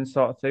gloves in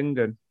sort of thing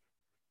and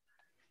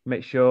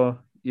make sure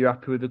you're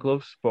happy with the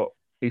gloves. But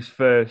his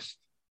first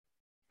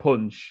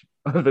punch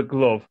of the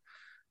glove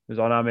was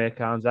on Amir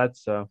Khan's head,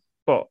 so...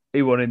 But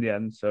he won in the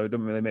end, so it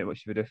doesn't really make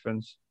much of a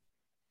difference.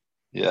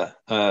 Yeah.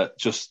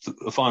 Just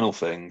the final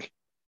thing.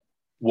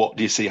 What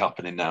do you see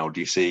happening now? Do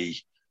you see,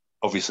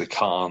 obviously,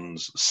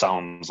 Khan's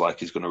sounds like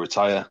he's going to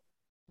retire.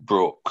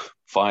 Brooke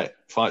fight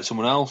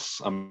someone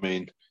else? I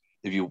mean,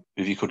 if you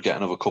could get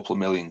another couple of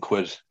million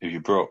quid if you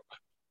Brooke,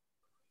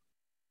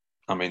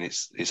 I mean,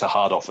 it's a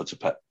hard offer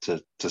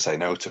to say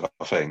no to,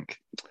 I think.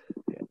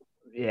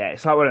 Yeah,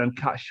 it's like one of them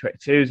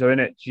catch-22s, isn't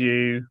it?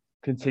 You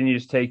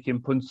continues taking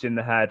punches in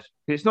the head.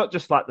 It's not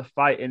just like the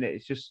fight in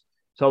it. It's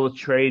all the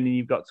training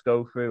you've got to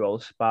go through, all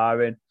the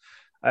sparring.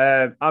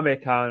 Amir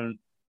Khan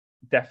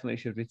definitely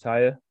should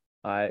retire.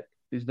 Like,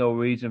 there's no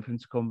reason for him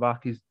to come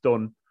back. He's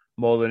done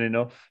more than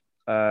enough.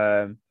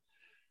 I'd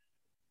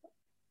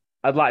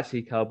like to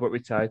see Kell Brook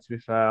retire, to be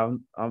fair.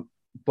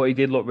 But he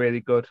did look really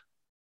good.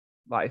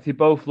 Like, if they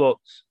both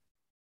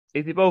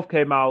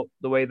came out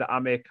the way that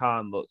Amir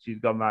Khan looked,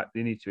 you'd gone right,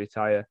 they need to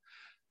retire.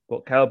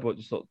 But Kell Brook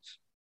just looked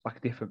like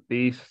a different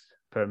beast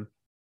from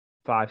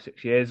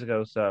 5-6 years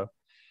ago. So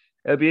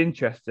it'll be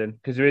interesting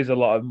because there is a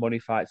lot of money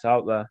fights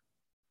out there,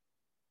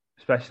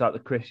 especially like the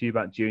Chris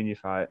Eubank Jr.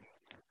 fight.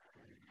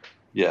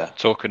 Yeah.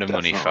 Talking of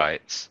money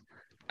fights,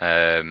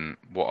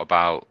 what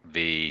about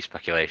the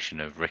speculation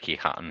of Ricky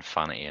Hatton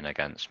fannying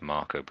against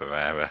Marco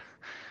Barrera?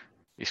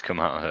 He's come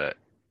out of it.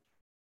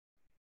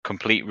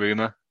 Complete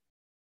rumour,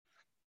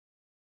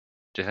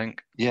 do you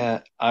think? Yeah,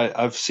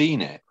 I've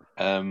seen it.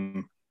 I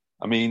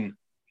mean,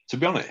 to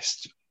be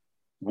honest,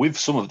 with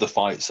some of the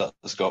fights that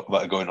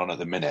are going on at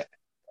the minute,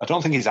 I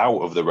don't think he's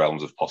out of the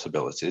realms of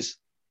possibilities.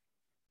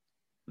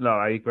 No,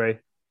 I agree.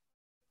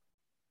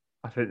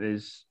 I think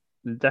there's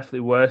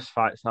definitely worse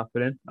fights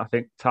happening. I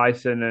think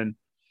Tyson and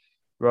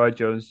Roy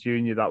Jones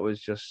Jr., that was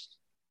just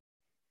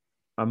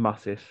a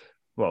massive,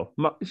 well,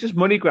 it's just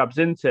money grabs,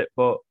 isn't it?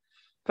 But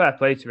fair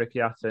play to Ricky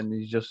Hatton.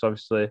 He's just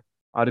obviously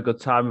had a good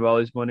time with all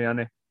his money,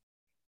 hasn't he?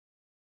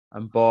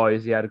 And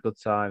boys, he had a good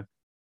time.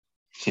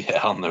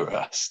 Yeah, and the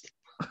rest.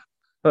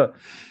 But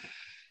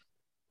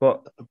Pat,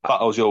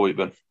 how's your week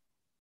been?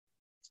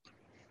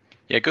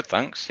 Yeah, good,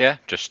 thanks. Yeah,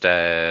 just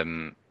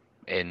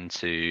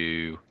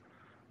into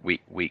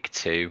week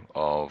 2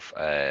 of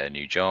a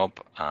new job,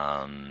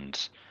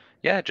 and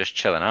yeah, just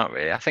chilling out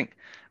really. I think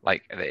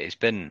like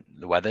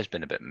the weather's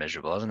been a bit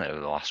miserable, hasn't it, over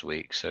the last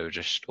week? So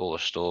just all the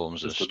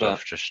storms and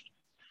stuff just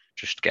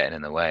getting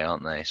in the way,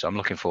 aren't they? So I'm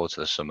looking forward to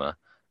the summer.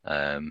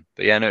 But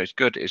yeah, no, it's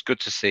good. It's good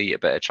to see a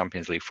bit of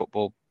Champions League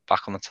football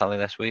back on the telly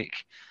this week.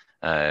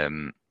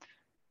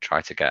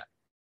 Try to get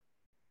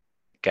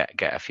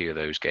a few of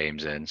those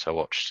games in. So I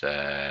watched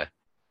the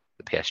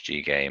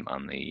PSG game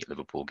and the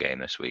Liverpool game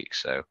this week.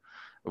 So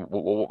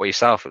what were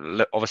yourself?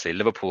 Obviously,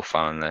 Liverpool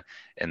fan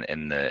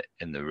in the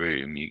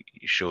room. You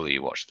surely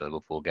you watched the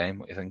Liverpool game.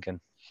 What are you thinking?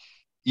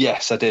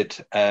 Yes, I did.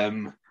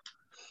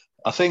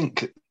 I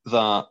think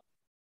that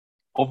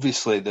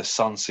obviously the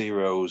San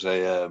Siro's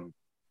a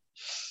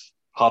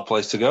hard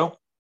place to go.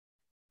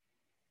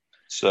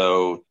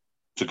 So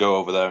to go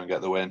over there and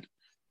get the win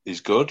is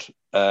good.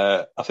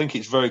 I think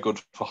it's very good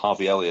for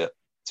Harvey Elliott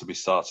to be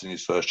starting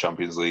his first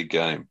Champions League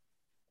game,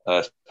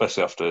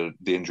 especially after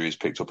the injuries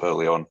picked up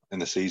early on in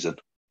the season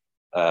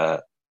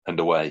and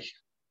away.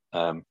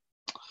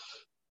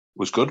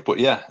 Was good. But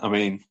yeah, I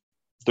mean,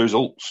 the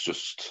results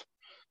just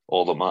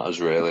all that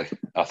matters, really.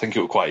 I think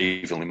it was quite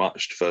evenly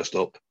matched first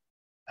up.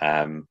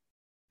 And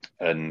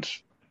then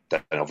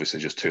obviously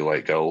just 2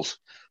 late goals.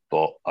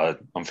 But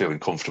I'm feeling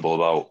comfortable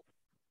about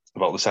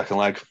the second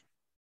leg.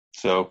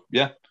 So,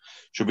 yeah,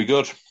 should be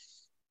good.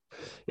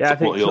 Yeah, so I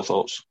think. What are your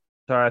thoughts?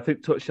 Sorry, I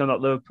think touching on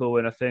that Liverpool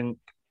win, I think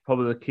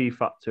probably the key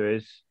factor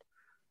is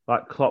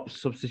like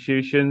Klopp's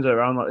substitutions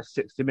around like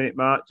the 60-minute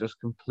mark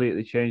just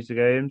completely changed the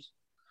games.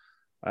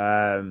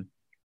 I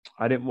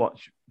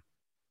watched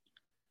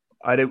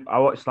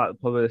like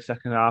probably the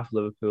second half of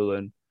Liverpool,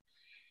 and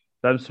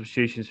them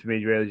substitutions for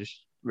me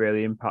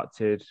really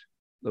impacted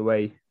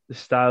the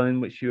style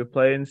in which you were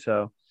playing.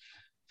 So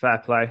fair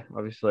play,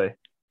 obviously.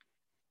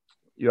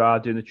 You are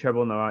doing the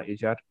treble now, aren't you,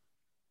 Jad?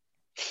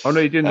 Oh no,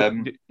 you're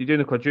doing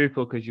the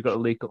quadruple because you've got the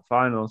League Cup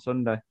final on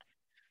Sunday.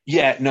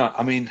 Yeah, no,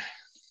 I mean,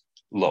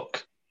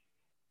 look,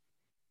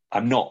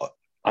 I'm not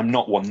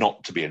one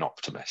not to be an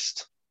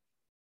optimist,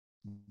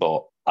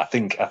 but I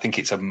think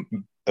it's a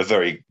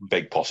very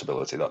big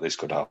possibility that this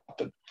could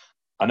happen.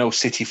 I know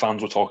City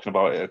fans were talking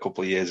about it a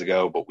couple of years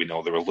ago, but we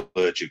know they're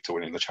allergic to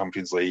winning the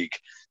Champions League.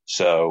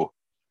 So,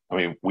 I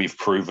mean, we've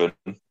proven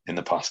in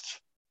the past.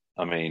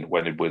 I mean,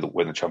 when did we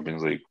win the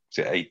Champions League?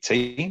 Was it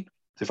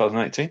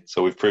 2018?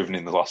 So we've proven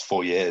in the last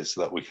 4 years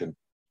that we can,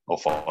 or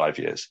 5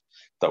 years,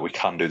 that we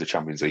can do the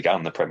Champions League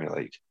and the Premier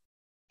League.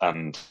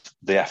 And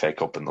the FA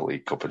Cup and the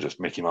League Cup are just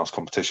Mickey Mouse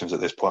competitions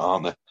at this point,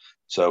 aren't they?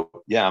 So,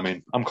 yeah, I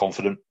mean, I'm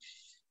confident.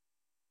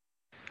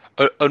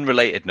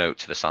 Unrelated note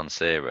to the San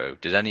Siro,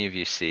 did any of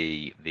you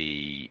see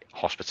the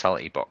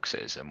hospitality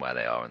boxes and where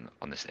they are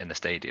in the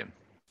stadium?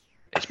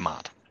 It's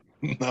mad.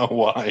 No,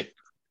 why?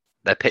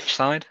 They're pitch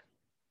side.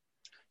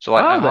 So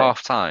like at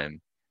half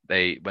time,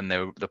 when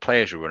the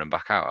players were running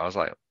back out, I was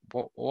like,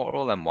 what are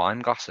all them wine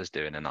glasses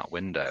doing in that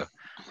window?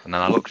 And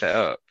then I looked it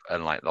up,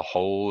 and like the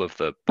whole of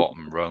the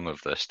bottom rung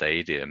of the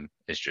stadium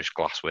is just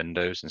glass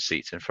windows and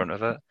seats in front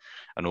of it,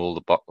 and all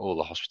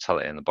the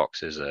hospitality in the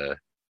boxes are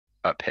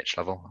at pitch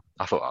level.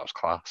 I thought that was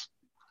class.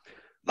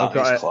 That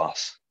is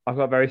class. I've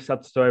got a very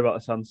sad story about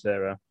the San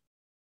Siro.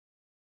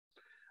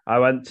 I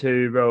went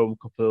to Rome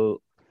probably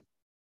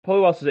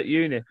whilst I was at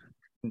uni,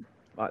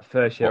 like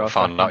first year.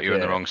 Found out you were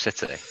in the wrong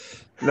city?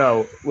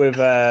 No, with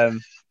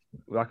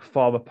like a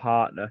former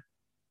partner,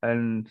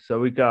 and so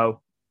we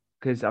go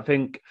because I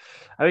think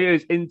it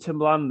was Inter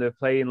Milan. They're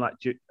playing like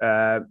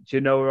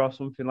Genoa or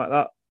something like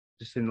that,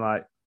 just in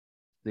like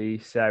the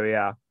Serie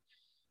A.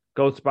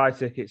 Go to buy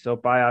tickets, so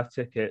buy our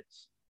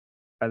tickets,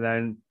 and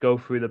then go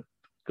through the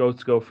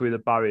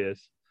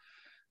barriers.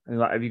 And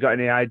like, have you got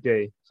any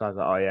ID? So I was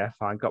like, oh yeah,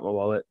 fine. Got my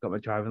wallet, got my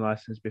driving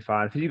license, be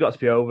fine. If you've got to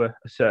be over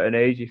a certain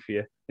age if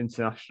you're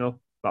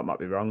international, that might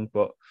be wrong.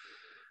 But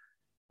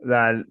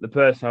then the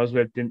person I was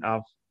with didn't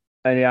have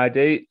any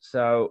ID,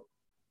 so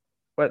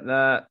went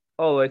there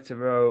all the way to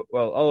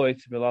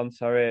Milan,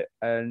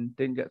 and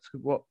didn't get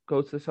to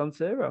go to the San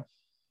Siro.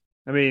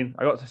 I mean,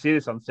 I got to see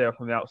the San Siro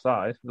from the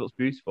outside. It looks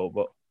beautiful,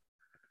 but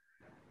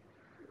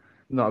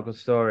not a good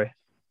story.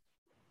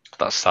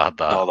 That's sad.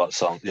 No,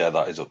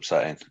 that is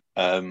upsetting.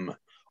 On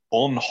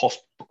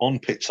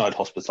pitch side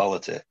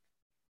hospitality,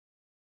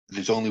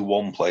 there's only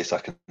one place I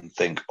can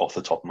think off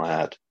the top of my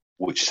head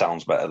which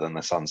sounds better than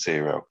the San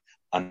Siro,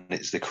 and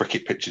it's the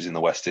cricket pitches in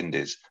the West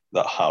Indies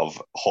that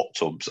have hot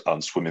tubs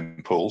and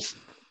swimming pools.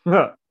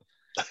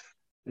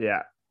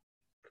 Yeah.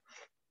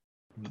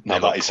 Now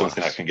that is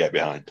something I can get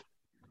behind.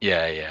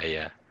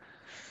 Yeah.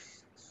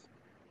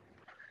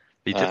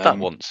 He did that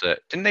once.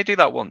 Didn't they do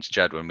that once,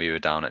 Jed, when we were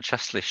down at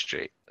Chesley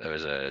Street? There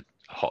was a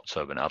hot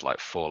tub and it had like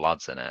 4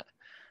 lads in it.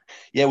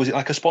 Yeah, was it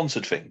like a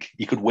sponsored thing?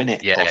 You could win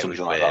it or something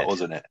like that,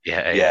 wasn't it?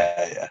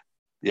 Yeah.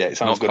 It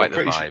sounds Not good. quite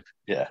the vibe.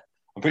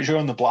 I'm pretty sure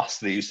on the Blast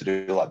they used to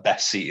do like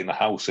best seat in the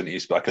house, and it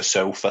used to be like a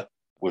sofa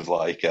with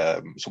like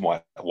some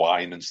white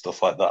wine and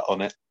stuff like that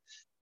on it.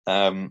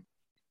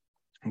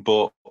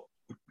 But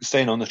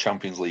staying on the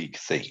Champions League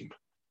theme,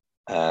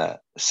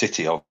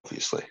 City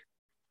obviously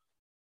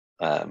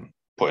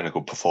put in a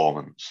good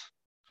performance.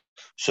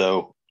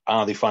 So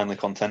are they finally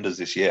contenders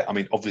this year? I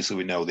mean, obviously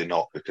we know they're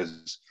not,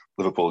 because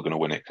Liverpool are going to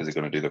win it because they're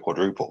going to do the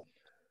quadruple.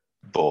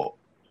 But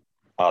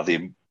are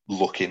they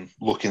looking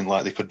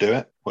like they could do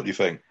it? What do you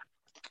think?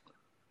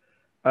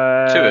 Too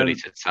early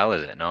to tell,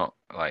 is it not?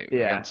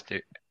 Yeah.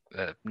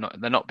 They're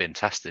not being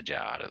tested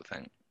yet, I don't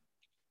think.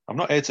 I'm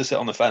not here to sit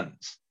on the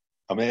fence.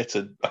 I'm here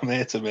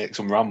to make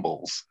some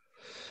rambles.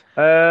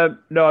 No,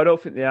 I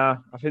don't think they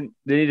are. I think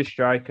they need a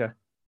striker.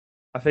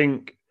 I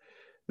think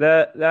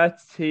their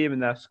team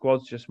and their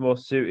squad's just more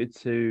suited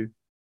to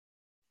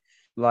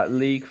like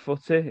league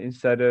footy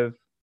instead of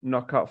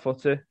knockout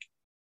footy.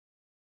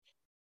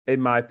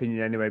 In my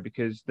opinion, anyway,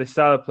 because the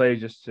style of play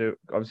is just to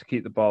obviously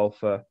keep the ball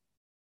for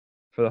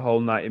the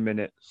whole 90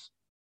 minutes,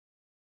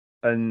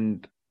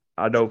 and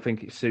I don't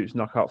think it suits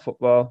knockout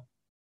football.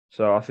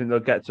 So I think they'll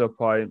get to a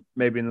point,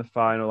 maybe in the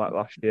final like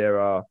last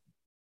year,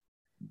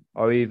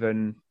 or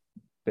even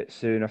a bit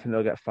soon. I think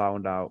they'll get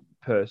found out.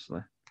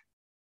 Personally,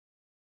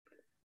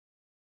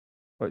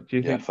 what do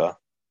you think? Fair.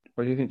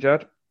 What do you think,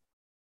 Jed?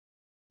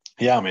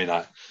 Yeah, I mean,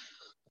 I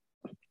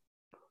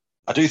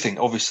do think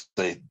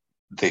obviously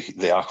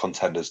they are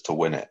contenders to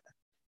win it,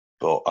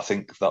 but I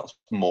think that's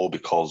more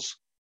because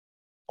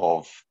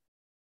of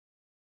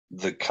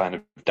the kind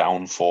of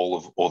downfall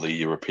of other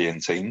European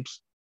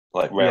teams,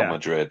 like Real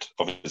Madrid.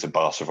 Obviously,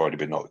 Barca have already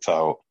been knocked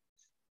out.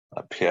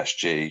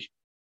 PSG,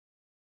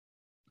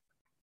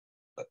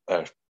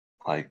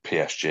 like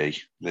PSG,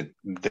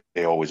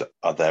 they always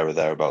are there or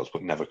thereabouts,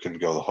 but never can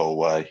go the whole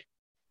way.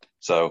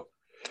 So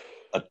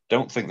I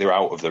don't think they're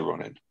out of the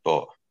running,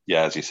 but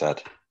yeah, as you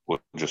said,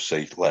 we'll just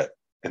see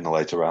in the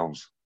later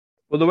rounds.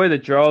 Well, the way the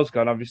draw's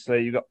gone,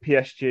 obviously, you've got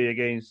PSG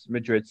against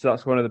Madrid, so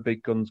that's one of the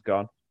big guns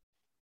gone.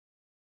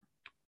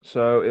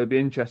 So it'll be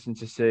interesting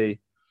to see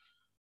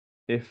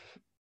if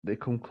they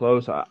come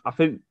close. I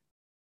think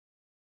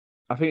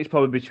it's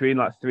probably between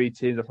like 3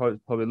 teams. I thought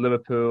it's probably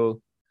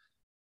Liverpool,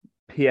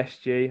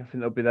 PSG. I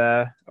think they'll be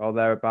there or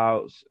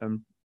thereabouts,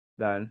 and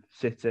then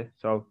City.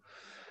 So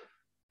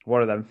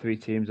one of them 3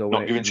 teams will win.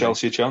 Not giving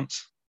Chelsea a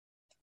chance?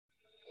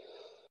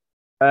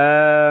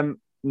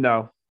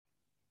 No,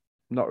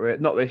 not really.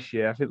 Not this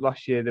year. I think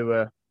last year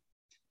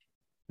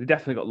they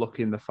definitely got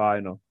lucky in the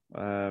final.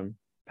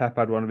 Pep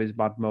had one of his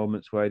bad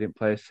moments where he didn't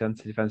play a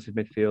centre defensive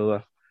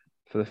midfielder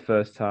for the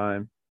first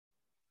time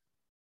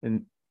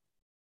in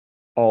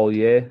all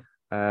year.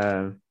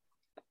 But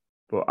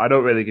I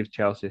don't really give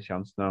Chelsea a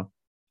chance now.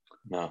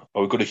 No.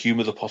 Are we going to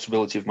humour the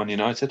possibility of Man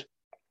United?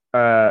 We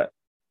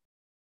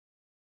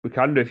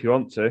can do if you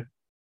want to.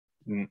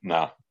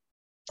 Nah.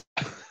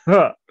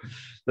 The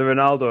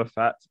Ronaldo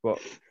effect, but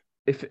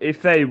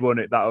if they won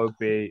it, that'd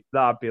be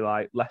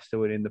like Leicester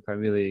winning the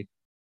Premier League.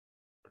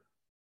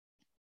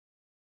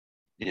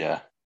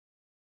 Yeah.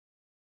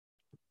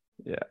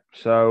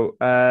 So,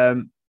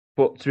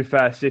 but to be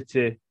fair,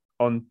 City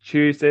on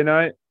Tuesday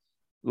night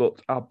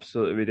looked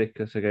absolutely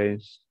ridiculous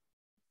against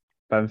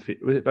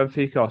Benfica. Was it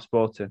Benfica or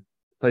Sporting?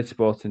 Played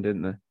Sporting,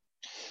 didn't they?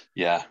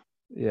 Yeah.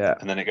 Yeah.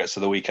 And then it gets to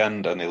the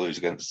weekend and they lose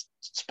against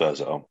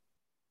Spurs at home.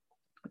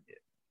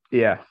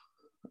 Yeah.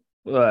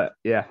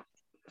 Yeah.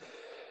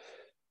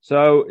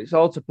 So it's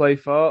all to play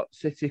for.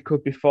 City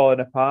could be falling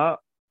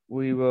apart.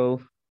 We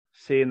will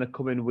see in the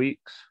coming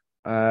weeks.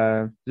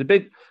 There's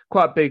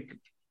quite a big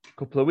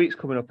couple of weeks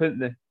coming up, isn't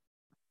there?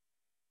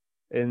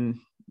 In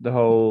the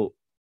whole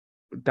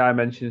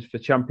dimensions for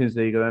Champions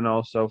League and then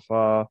also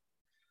for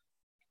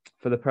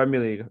the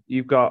Premier League.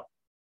 You've got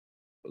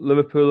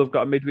Liverpool have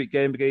got a midweek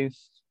game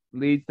against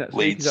Leeds next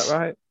week. Is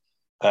that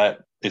right?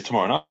 It's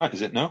tomorrow night,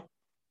 is it? No.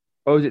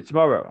 Oh, is it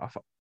tomorrow? I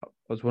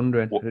was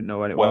wondering. I didn't know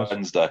when it was.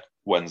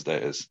 Wednesday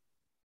it is.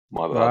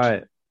 My bad.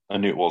 Right. I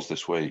knew it was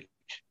this week.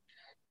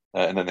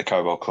 And then the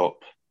Carabao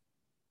Cup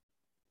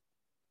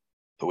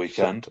the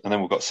weekend. And then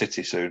we've got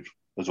City soon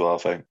as well, I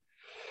think.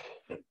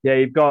 Yeah,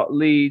 you've got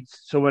Leeds,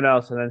 someone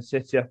else, and then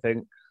City, I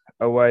think,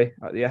 away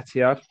at the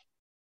Etihad.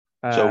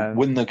 So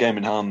win the game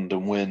in hand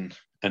and win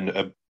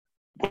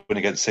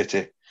against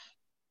City,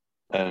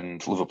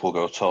 and Liverpool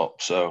go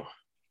top. So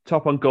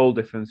top on goal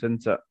difference,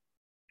 isn't it?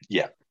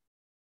 Yeah.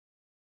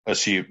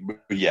 Assuming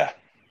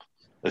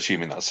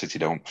that City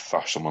don't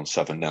thrash someone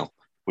 7-0,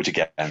 which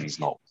again is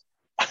not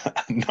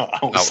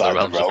outside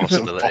the realms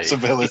of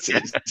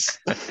possibilities.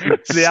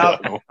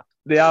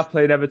 They are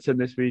playing Everton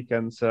this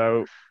weekend,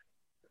 so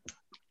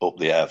up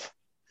the Ev.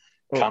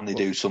 Can they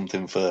do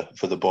something for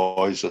the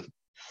boys?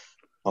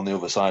 on the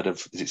other side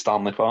of, is it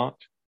Stanley Park?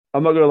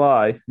 I'm not going to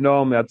lie.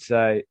 Normally, I'd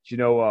say, do you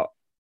know what?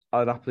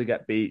 I'd happily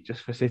get beat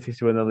just for City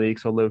to win the league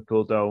so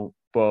Liverpool don't.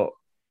 But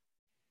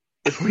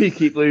if we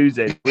keep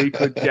losing, we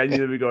could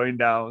genuinely be going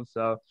down.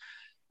 So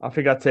I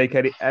think I'd take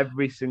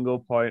every single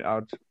point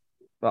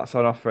that's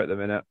on offer at the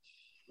minute.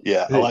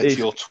 Yeah, I liked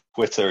your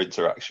Twitter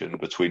interaction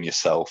between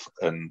yourself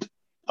and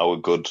our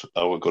good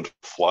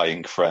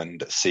flying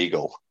friend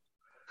Seagull.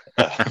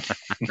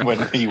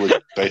 When he was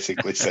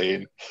basically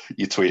saying,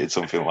 you tweeted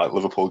something like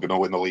Liverpool going to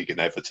win the league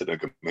and Everton are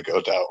going to go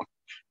down.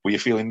 Were you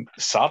feeling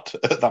sad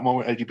at that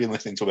moment? Had you been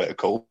listening to a bit of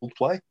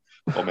Coldplay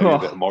or maybe a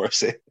bit of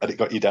Morrissey? Had it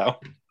got you down?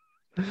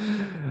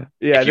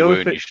 Yeah, if you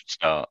weren't, you should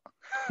start.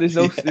 There's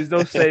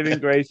no saving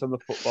grace on the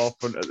football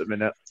front at the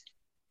minute.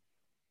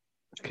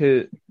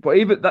 But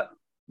even that,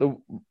 the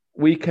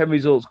weekend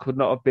results could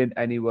not have been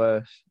any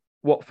worse.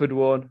 Watford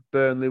won,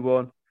 Burnley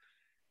won.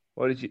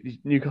 What did you?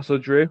 Newcastle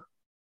drew.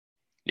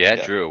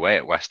 Yeah, drew away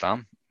at West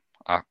Ham.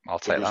 I'll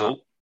take that.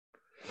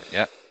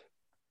 Yeah.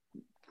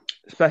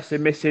 Especially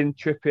missing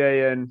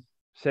Trippier and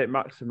St.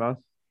 Maximin.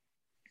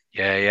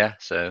 Yeah.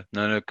 So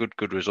no,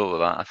 good result of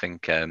that. I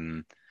think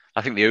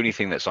the only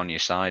thing that's on your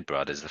side,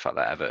 Brad, is the fact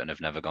that Everton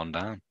have never gone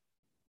down.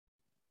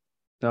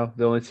 No,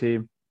 the only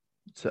team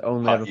to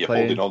only ever you're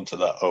play. Holding on to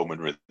that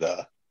omen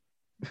there.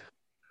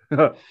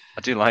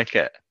 I do like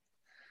it.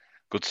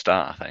 Good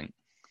start, I think.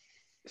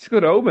 It's a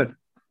good omen.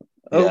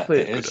 Hopefully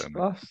it is.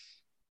 Lasts.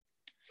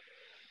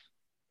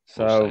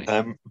 So,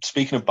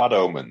 speaking of bad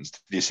omens,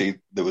 did you see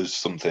there was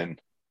something?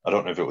 I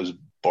don't know if it was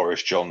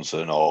Boris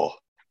Johnson or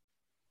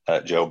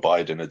Joe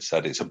Biden had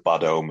said it's a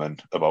bad omen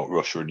about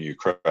Russia and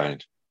Ukraine,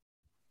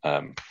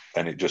 and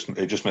it just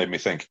made me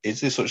think: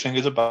 is there such thing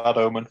as a bad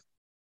omen?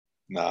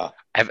 Nah.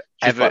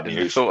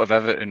 The thought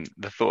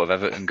of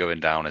Everton going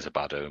down is a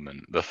bad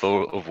omen. The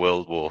thought of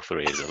World War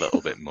III is a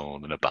little bit more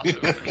than a bad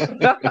omen.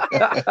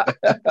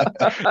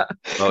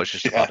 No, it's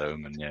just a bad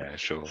omen. Yeah,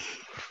 sure.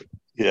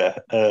 Yeah.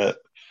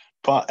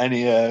 Pat,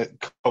 any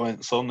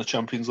comments on the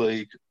Champions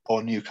League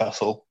or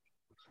Newcastle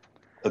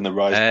and the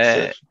rise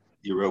to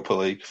Europa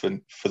League for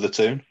the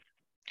Toon?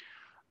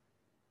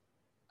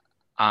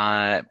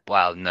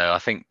 Well, no. I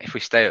think if we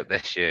stay up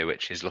this year,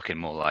 which is looking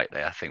more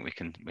likely, I think we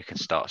can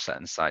start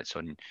setting sights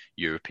on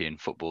European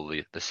football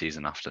the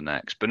season after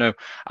next. But no,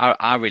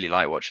 I really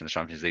like watching the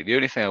Champions League. The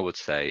only thing I would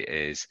say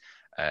is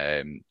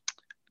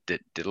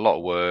did a lot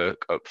of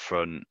work up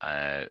front.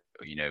 I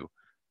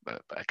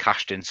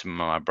cashed in some of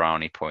my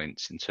brownie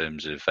points in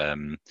terms of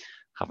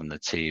having the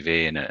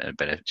TV and a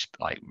bit of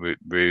like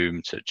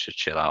room to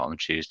chill out on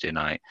Tuesday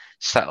night.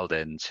 Settled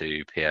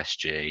into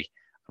PSG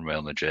and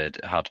Real Madrid.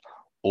 Had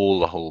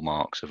all the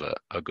hallmarks of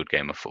a good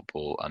game of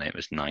football, and it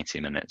was 90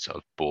 minutes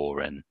of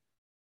boring,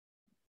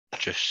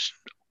 just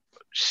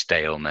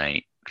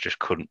stalemate. Just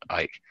couldn't,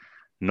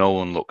 no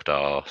one looked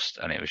arsed,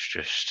 and it was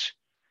just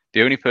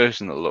the only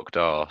person that looked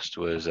arsed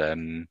was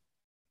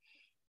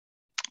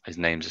his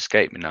name's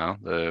escaped me now.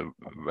 The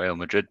Real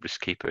Madrid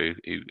keeper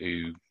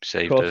who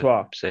saved a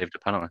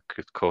penalty.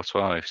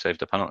 Courtois, who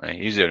saved a penalty.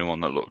 He's the only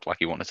one that looked like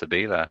he wanted to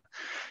be there.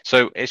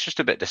 So it's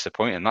just a bit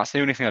disappointing. That's the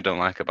only thing I don't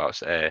like about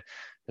the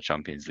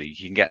Champions League.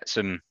 You can get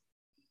some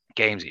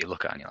games that you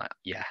look at and you're like,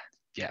 yeah,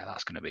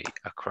 that's going to be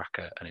a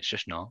cracker, and it's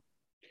just not.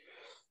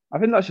 I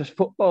think that's just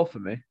football for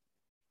me.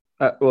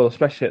 Well,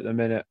 especially at the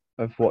minute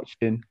of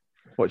watching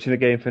a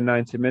game for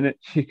 90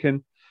 minutes,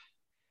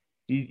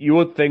 you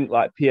would think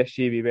like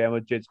PSG v Real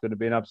Madrid's going to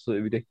be an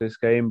absolutely ridiculous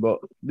game, but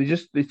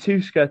they're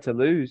too scared to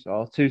lose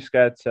or too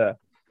scared to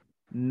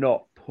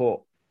not put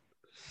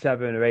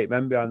 7 or 8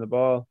 men behind the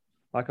ball.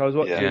 Like I was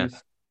watching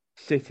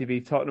City v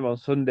Tottenham on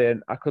Sunday,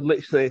 and I could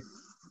literally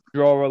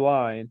draw a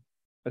line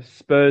of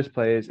Spurs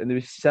players, and there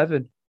was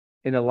 7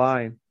 in a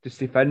line just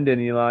defending.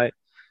 And you're like,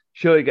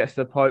 surely it gets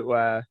to the point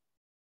where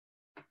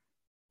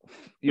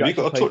have you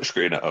got a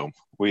touchscreen at home?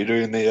 Were you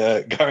doing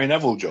the Gary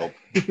Neville job,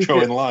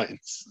 drawing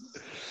lines?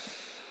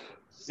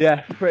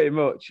 Yeah, pretty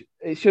much.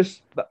 It's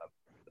just,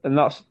 and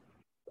I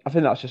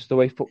think that's just the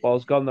way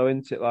football's gone, though,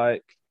 isn't it?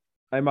 Like,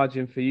 I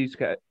imagine for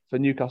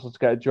Newcastle to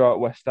get a draw at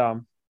West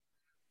Ham,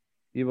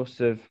 you must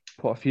have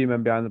put a few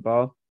men behind the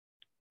ball.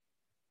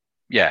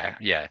 Yeah.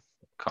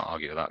 Can't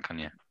argue with that, can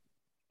you?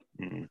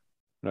 Mm.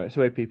 No, it's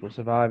the way people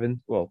survive, and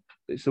well,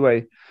 it's the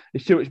way.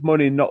 It's too much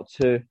money not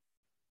to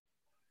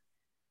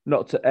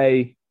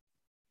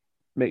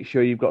make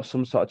sure you've got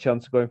some sort of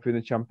chance of going through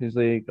the Champions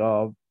League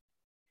or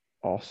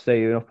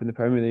staying up in the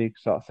Premier League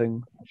sort of thing.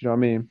 Do you know what I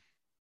mean?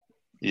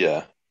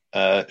 Yeah.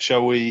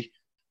 Shall we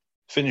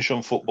finish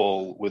on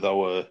football with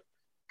our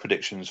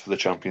predictions for the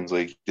Champions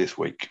League this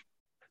week?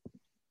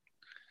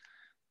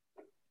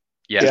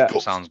 Yeah.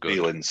 Sounds good.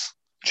 Feelings.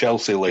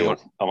 Chelsea, Lille.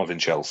 I'm having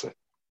Chelsea.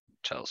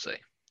 Chelsea.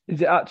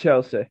 Is it at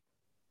Chelsea?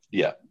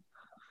 Yeah.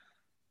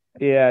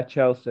 Yeah,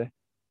 Chelsea.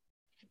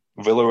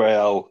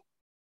 Villarreal,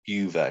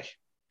 Juve.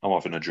 I'm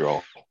having a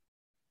draw.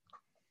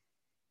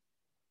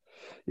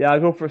 Yeah, I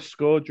go for a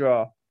score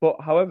draw.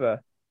 But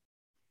however,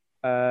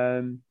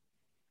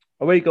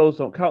 away goals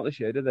don't count this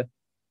year, do they?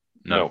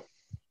 No.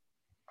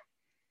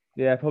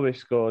 Yeah, probably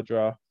score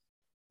draw.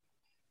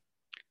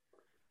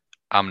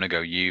 I'm going to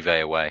go Juve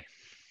away.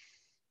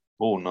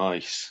 Oh,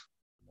 nice.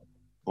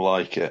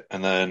 Like it.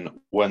 And then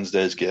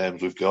Wednesday's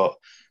games, we've got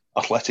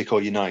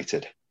Atletico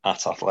United at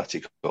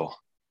Atletico.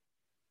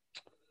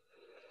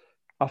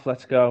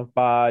 Atletico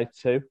by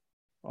 2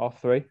 or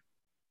 3. Do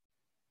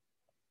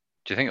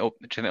you think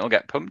it'll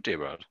get pumped,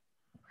 D-Rod?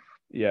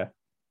 Yeah.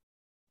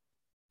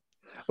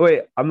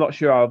 Wait, I'm not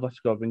sure how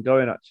Atletico have been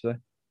going, actually.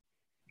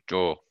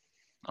 Draw.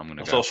 I'm going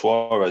to I go.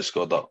 saw Suarez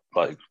scored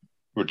that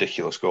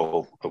ridiculous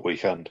goal at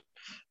weekend.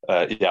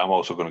 I'm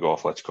also going to go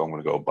Atletico. I'm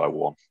going to go by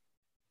 1.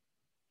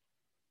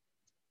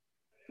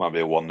 Might be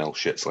a 1-0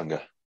 shit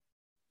slinger.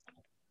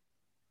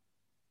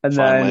 And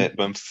Finally, then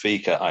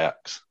Benfica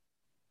Ajax.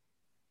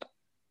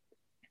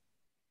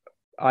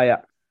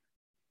 Ajax.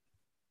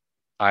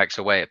 Ajax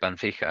away at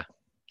Benfica.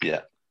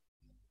 Yeah.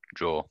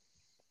 Draw.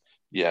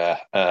 Yeah,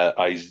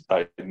 I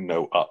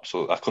know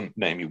absolutely. I couldn't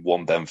name you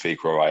one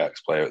Benfica or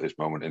Ajax player at this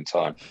moment in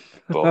time,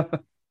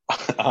 but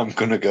I'm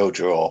going to go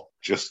draw.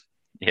 Just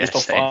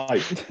off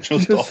 5.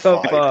 Just off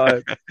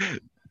 5.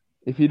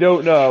 If you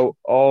don't know,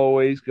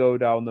 always go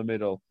down the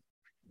middle.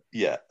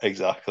 Yeah,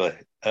 exactly.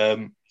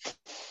 All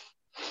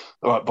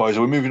right, boys,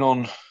 we're moving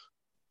on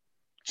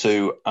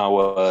to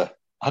our.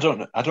 I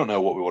don't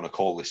know what we want to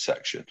call this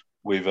section.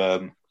 We've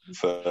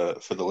for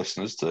the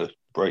listeners to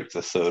break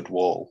the third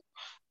wall.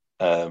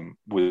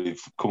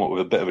 We've come up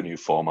with a bit of a new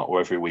format where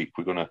every week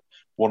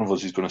one of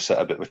us is going to set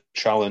a bit of a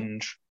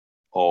challenge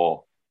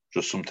or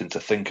just something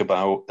to think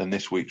about. And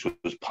this week's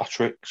was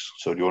Patrick's.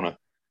 So do you want to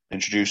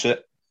introduce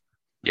it?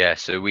 Yeah.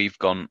 So we've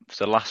gone.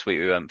 So last week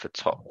we went for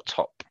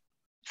top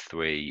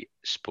 3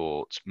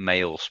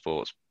 male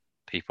sports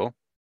people.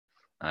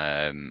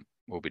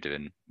 We'll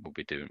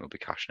be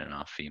cashing in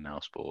our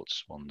female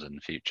sports ones in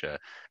the future.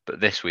 But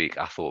this week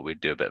I thought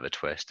we'd do a bit of a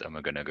twist, and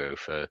we're going to go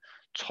for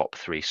top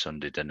 3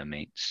 Sunday dinner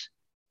meats.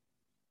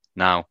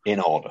 Now, in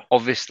order,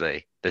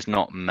 obviously, there's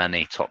not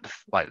many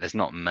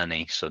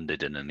Sunday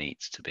dinner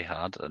meats to be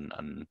had,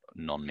 and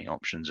non-meat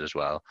options as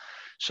well.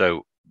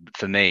 So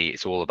for me,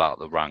 it's all about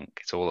the rank.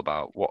 It's all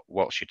about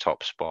what's your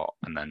top spot,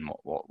 and then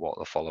what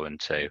the following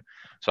 2.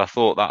 So I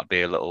thought that'd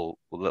be a little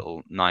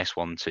nice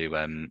one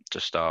to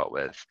start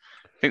with.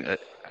 I think that,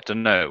 I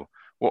don't know,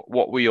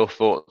 what were your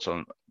thoughts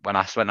on when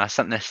I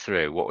sent this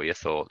through? What were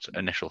your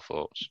initial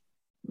thoughts?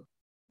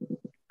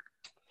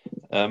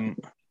 I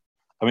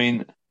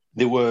mean,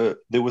 there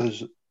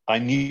was I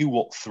knew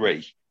what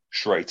 3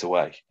 straight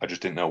away. I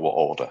just didn't know what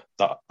order.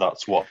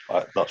 That's what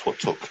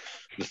took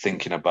the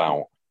thinking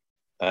about.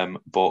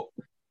 But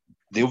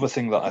the other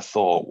thing that I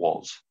thought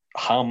was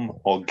ham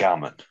or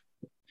gammon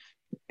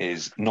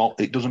is not.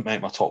 It doesn't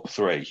make my top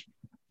 3,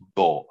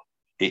 but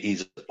it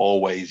is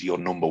always your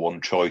number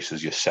 1 choice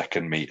as your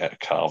second meat at a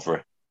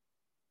carvery.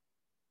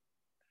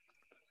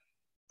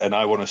 And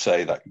I want to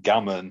say that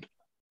gammon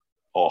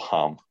or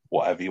ham,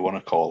 whatever you want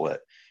to call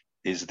it,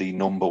 is the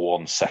number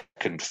 1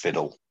 second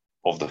fiddle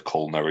of the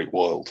culinary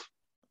world.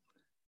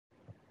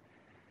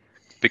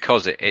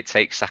 Because it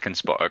takes second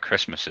spot at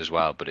Christmas as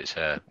well, but it's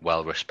a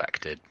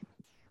well-respected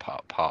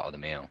part of the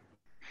meal.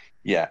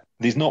 Yeah,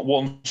 there's not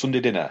one Sunday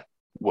dinner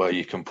where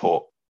you can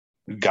put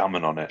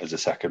gammon on it as a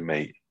second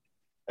meat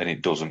and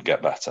it doesn't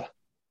get better.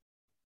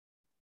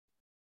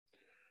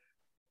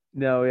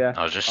 No, yeah.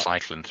 I was just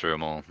cycling through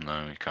them all.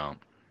 No, you can't.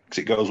 Because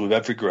it goes with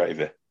every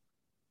gravy.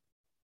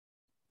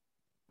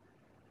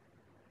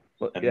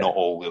 And not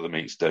all the other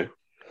meats do.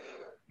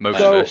 Most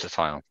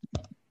versatile.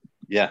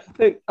 Yeah.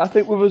 I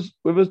think with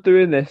us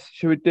doing this,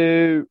 should we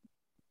do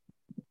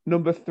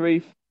number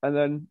 3 and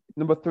then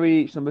number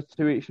 3 each, number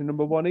 2 each, and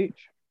number 1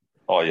 each?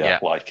 Oh yeah,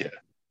 like it.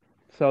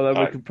 So then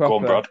we can proper. Go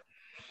on, Brad.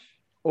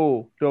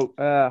 Oh,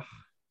 don't.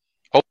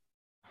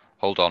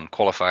 Hold on,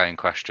 qualifying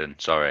question.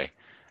 Sorry,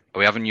 are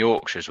we having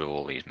Yorkshires with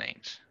all these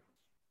meats?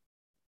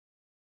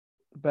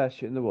 Best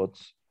shit in the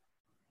woods.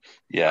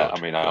 Yeah, good,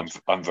 I mean,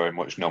 I'm very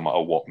much, no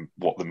matter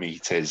what the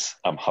meat is,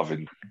 I'm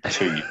having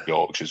 2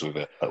 Yorkshires with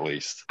it at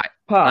least.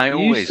 Pat,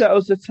 you set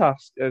us the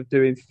task of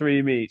doing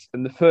 3 meats,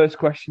 and the first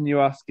question you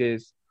ask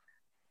is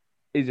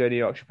there any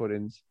Yorkshire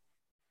puddings?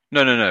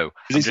 No.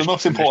 It's the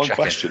most important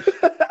question.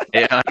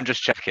 Yeah, I'm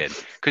just checking.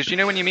 Because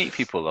when you meet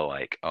people, they're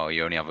like, oh,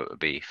 you only have it with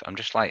beef. I'm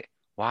just like,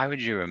 why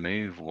would you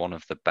remove one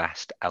of the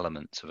best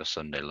elements of a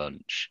Sunday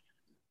lunch?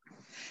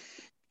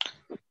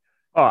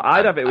 Oh,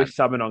 I'd have it with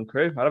salmon on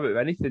crew. I'd have it with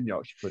anything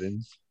Yorkshire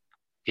puddings.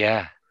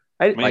 Yeah.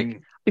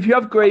 If you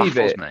have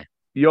gravy,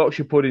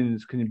 Yorkshire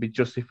puddings can be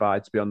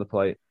justified to be on the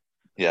plate.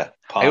 Yeah.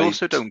 I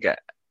also don't get...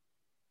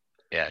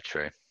 Yeah,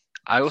 true.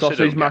 I also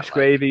sausage, mashed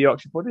gravy,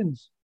 Yorkshire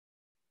puddings.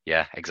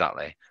 Yeah,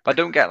 exactly. But I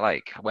don't get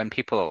when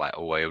people are like,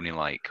 oh, I only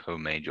like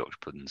homemade Yorkshire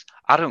puddings.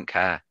 I don't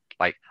care.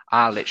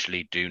 I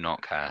literally do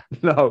not care.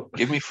 No.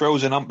 Give me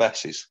frozen Aunt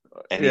Bessie's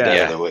any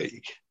day of the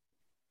week.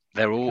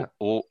 They're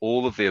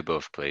all of the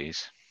above,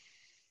 please.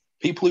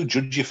 People who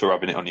judge you for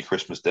having it on your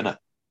Christmas dinner,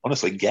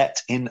 honestly,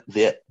 get in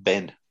the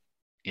bin.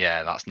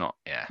 Yeah, that's not...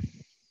 Yeah.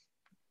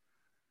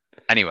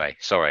 Anyway,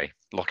 sorry.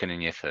 Locking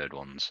in your third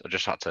ones. I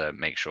just had to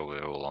make sure we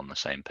were all on the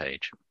same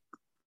page.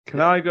 Can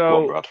I go? Go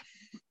on, Brad.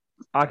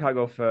 I can't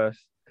go first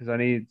because I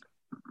need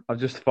I've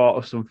just thought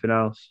of something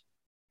else.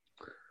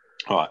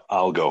 All right,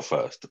 I'll go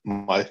first.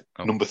 My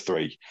number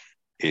 3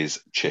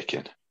 is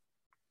chicken.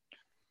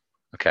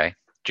 Okay.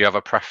 Do you have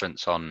a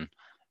preference on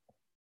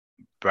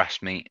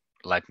breast meat,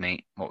 leg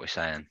meat? What we're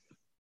saying?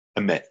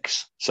 A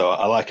mix. So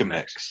I like a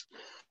mix.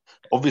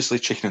 Obviously,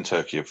 chicken and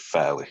turkey are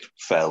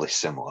fairly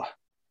similar,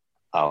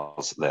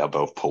 as they are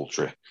both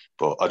poultry.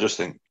 But I just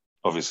think,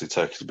 obviously,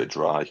 turkey's a bit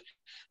dry.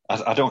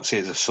 I don't see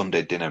it as a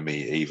Sunday dinner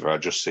meat either. I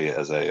just see it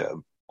as a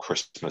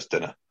Christmas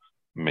dinner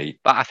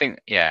meat. But I think,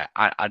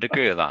 I'd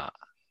agree with that.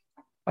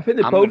 I think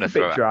they're both a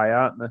bit dry,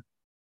 aren't they?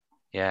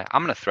 Yeah,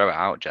 I'm going to throw it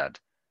out, Jed.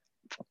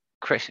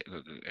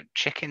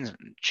 Chicken's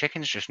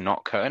just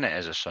not cutting it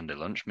as a Sunday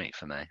lunch meat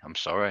for me. I'm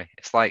sorry.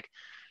 It's like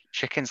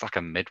chicken's like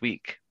a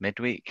midweek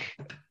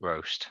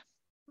roast.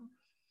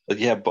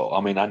 Yeah, but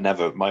I mean,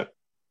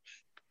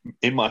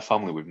 in my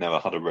family, we've never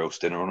had a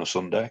roast dinner on a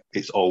Sunday.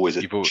 It's always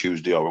a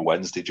Tuesday or a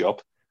Wednesday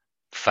job.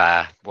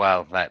 Fair.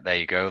 Well, there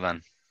you go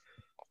then.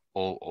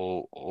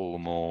 All the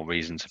more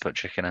reason to put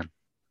chicken in.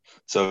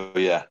 So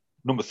yeah,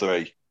 number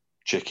 3,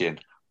 chicken,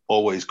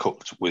 always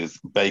cooked with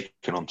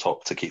bacon on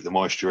top to keep the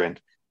moisture in,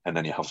 and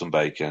then you have some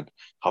bacon,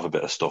 have a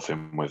bit of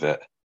stuffing with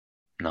it.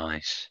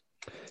 Nice.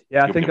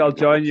 Yeah, I think I'll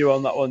join you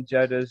on that one,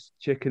 Jed. As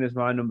chicken is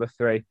my number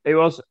 3. I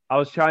was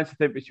trying to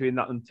think between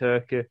that and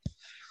turkey.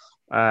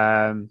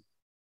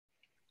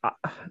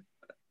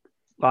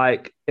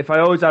 Like if I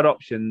always had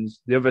options,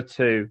 the other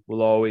 2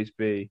 will always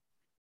be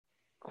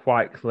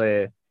quite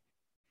clear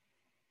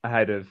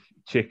ahead of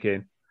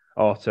chicken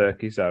or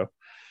turkey. So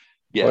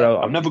yeah,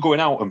 I'm never going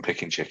out and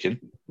picking chicken.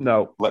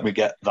 No, let me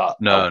get that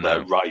out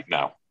there right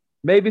now.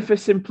 Maybe for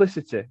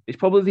simplicity, it's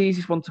probably the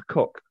easiest one to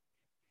cook.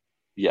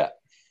 Yeah,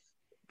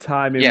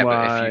 timing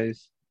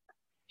wise.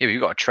 But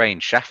you've got a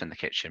trained chef in the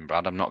kitchen,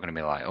 Brad. I'm not going to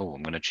be like,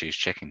 I'm going to choose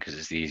chicken because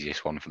it's the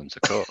easiest one for them to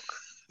cook.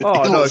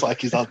 It looks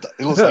like he's had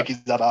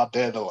a hard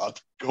day, the lad.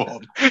 Go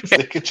on,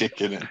 stick a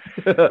chicken in.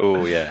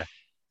 Oh yeah.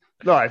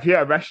 No, if you're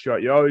at a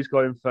restaurant, you're always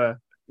going for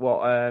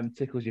what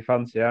tickles your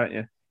fancy, aren't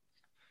you?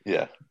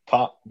 Yeah.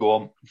 Pat, go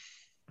on.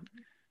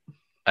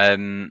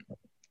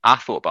 I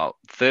thought about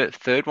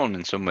third one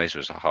in some ways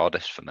was the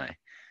hardest for me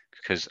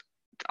because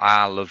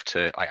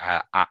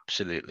I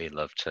absolutely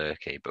love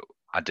turkey, but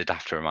I did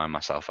have to remind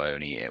myself I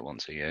only eat it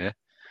once a year.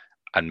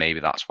 And maybe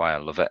that's why I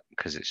love it,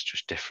 because it's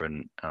just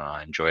different and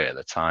I enjoy it at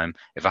the time.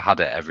 If I had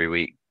it every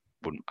week,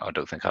 I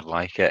don't think I'd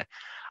like it.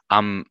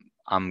 I'm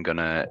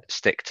gonna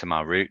stick to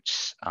my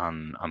roots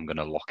and I'm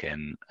gonna lock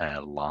in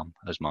lamb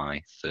as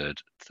my third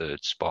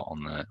spot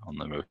on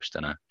the roast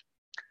dinner.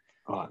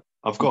 All right.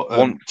 I've got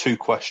 2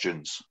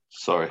 questions.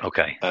 Sorry.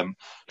 Okay.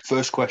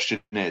 First question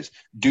is,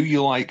 do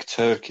you like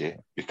turkey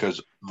because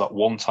that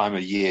one time a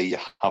year you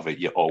have it,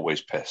 you're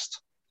always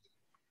pissed?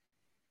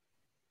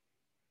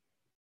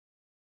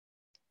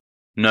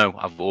 No,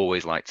 I've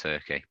always liked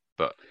turkey,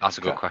 but that's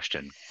a good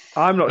question.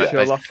 I'm not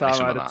sure last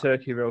time I had a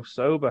turkey roast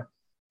sober.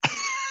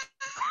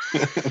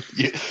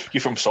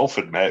 You're from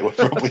Salford, mate. It was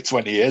probably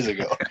 20 years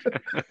ago.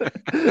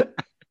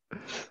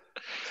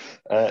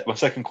 My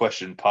second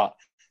question, Pat,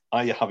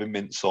 are you having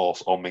mint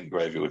sauce or mint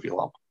gravy with your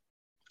lamb?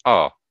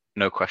 Oh,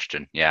 no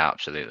question. Yeah,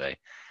 absolutely.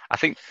 I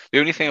think the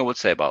only thing I would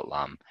say about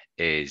lamb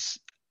is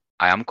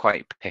I am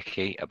quite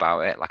picky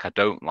about it. Like, I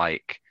don't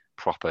like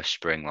proper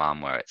spring lamb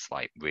where it's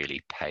like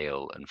really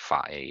pale and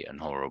fatty and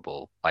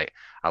horrible. Like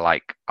I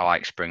like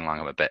spring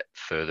lamb a bit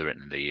further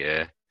into the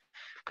year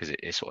because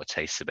it sort of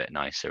tastes a bit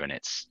nicer and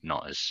it's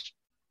not as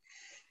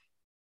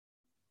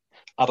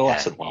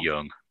adolescent lamb.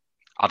 Young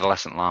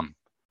adolescent lamb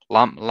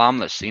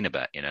that's seen a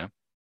bit,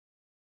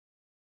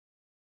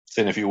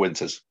 seen a few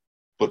winters,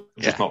 but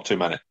just not too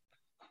many.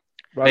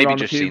 Maybe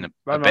just seen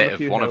a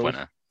bit of one of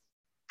winter.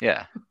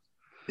 Yeah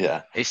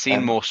it's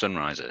seen more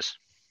sunrises.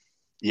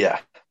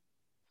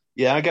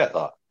 Yeah, I get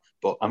that.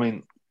 But, I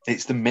mean,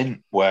 it's the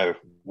mint where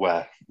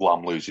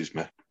lamb loses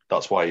me.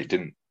 That's why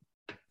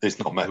it's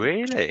not made.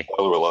 Really?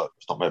 Spoiler alert,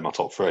 it's not made my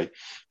top 3.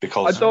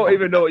 Because I don't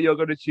even know what you're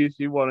going to choose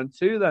between 1 and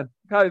 2 then.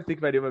 I can't even think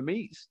of any other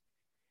meats.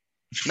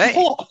 Mate,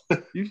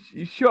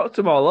 you shot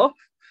them all off.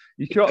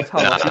 You shot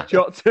ham off, you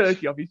shot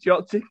turkey off, you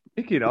shot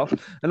chicken off,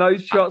 and now you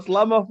shot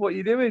lamb off. What are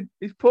you doing?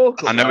 It's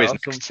pork. I know it's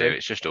next to.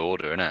 It's just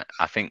order, isn't it?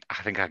 I think I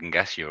can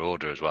guess your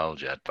order as well,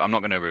 Jed, but I'm not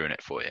going to ruin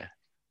it for you.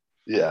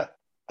 Yeah.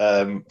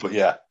 But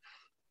yeah.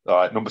 All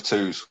right, number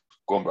 2's.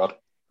 Go on, Brad.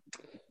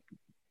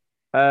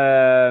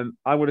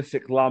 I'm going to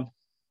stick lamb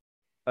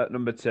at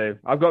number 2.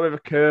 I've got a bit of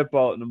a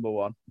curveball at number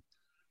 1.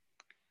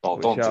 Oh,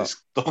 don't tell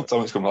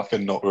me it's going to be like a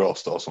nut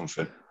roast or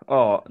something.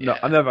 Oh, no,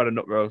 I never had a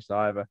nut roast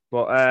either.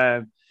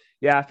 But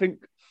yeah, I think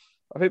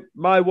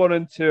my 1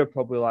 and 2 are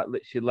probably like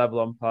literally level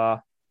on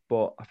par.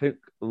 But I think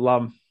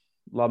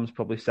lamb's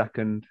probably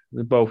second.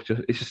 They're both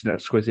it's just an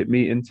exquisite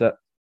meat, isn't it?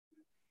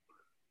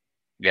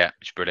 Yeah,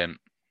 it's brilliant.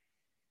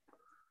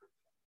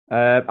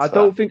 I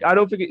don't think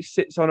it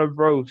sits on a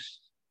roast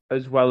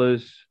as well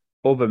as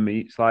other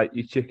meats like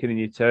your chicken and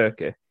your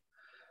turkey.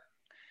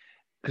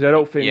 Because I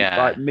don't think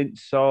like mint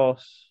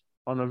sauce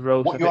on a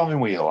roast. What are you having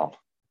with your lamb?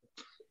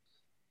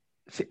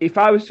 If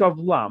I was to have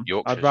lamb,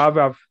 Yorkshires. I'd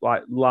rather have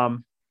like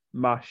lamb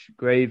mash,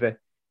 gravy,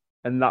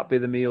 and that be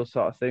the meal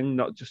sort of thing,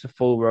 not just a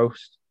full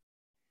roast.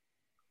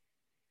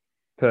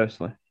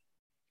 Personally,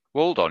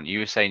 Well, hold on, you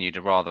were saying you'd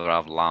rather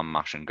have lamb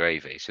mash and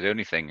gravy. So the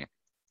only thing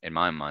in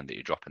my mind that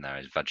you drop in there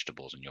is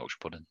vegetables and Yorkshire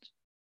puddings.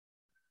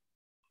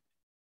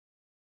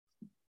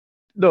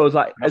 no, it's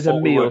like I as a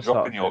thought we meal weren't sort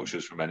dropping of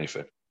Yorkshires from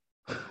anything.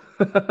 thing.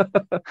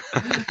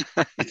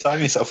 You're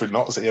tying yourself in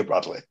knots here,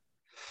 Bradley.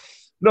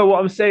 No, what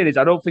I'm saying is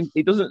I don't think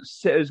it doesn't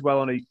sit as well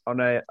on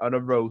a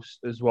roast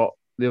as what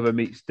the other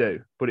meats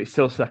do, but it's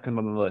still second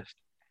on the list.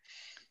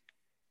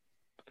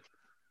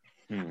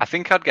 I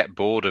think I'd get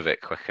bored of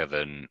it quicker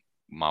than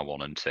my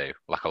 1 and 2,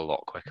 like a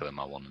lot quicker than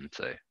my 1 and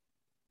 2.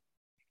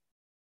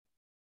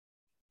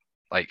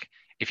 Like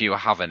if you were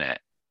having it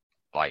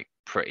like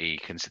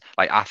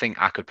like I think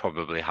I could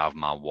probably have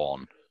my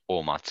 1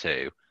 or my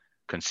 2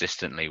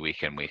 consistently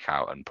week in week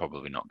out and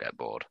probably not get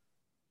bored.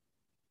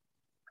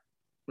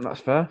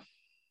 That's fair.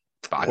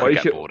 But I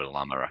could get bored of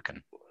lamb, I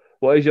reckon.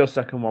 What is your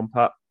second one,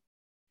 Pat?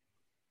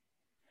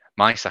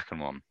 My second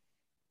one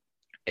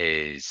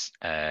is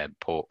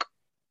pork.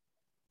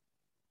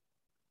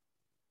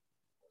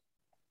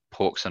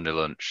 Pork Sunday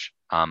lunch.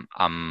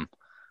 And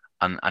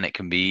it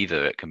can be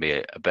either. It can be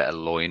a bit of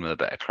loin with a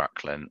bit of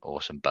crackling,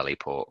 or some belly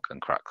pork and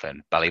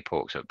crackling. Belly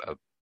pork's a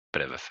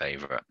bit of a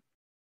favourite.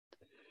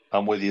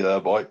 I'm with you there,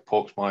 boy.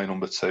 Pork's my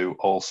number 2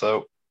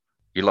 also.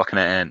 You're locking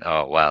it in?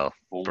 Oh, well,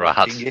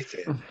 Brad.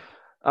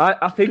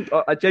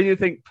 I genuinely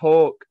think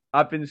pork,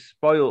 I've been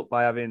spoilt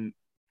by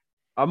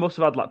I must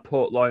have had like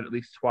pork loin at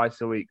least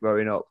twice a week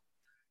growing up.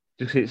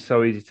 Just 'cause it's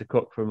so easy to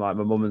cook from like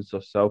my mum and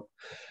stuff. So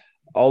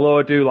although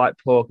I do like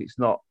pork, it's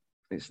not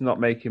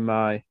making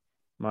my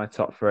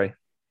top 3.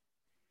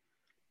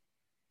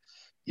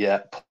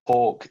 Yeah,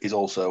 pork is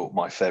also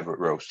my favourite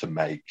roast to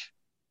make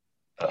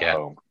at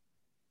home.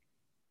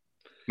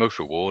 Most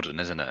rewarding,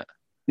 isn't it?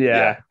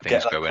 Yeah.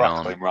 Things going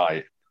on.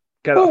 Right.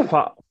 Get that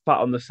fat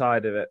on the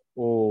side of it.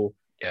 Oh.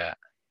 Yeah.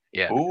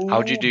 Yeah. Ooh,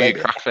 how do you do your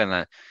crackling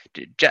then?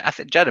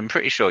 Jed, I'm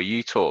pretty sure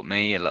you taught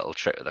me a little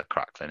trick with the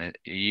crackling. Are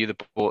you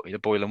the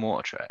boiling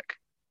water trick?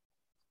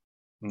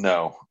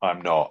 No,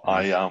 I'm not.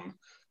 I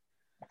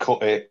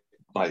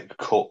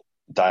cut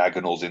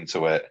diagonals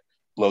into it,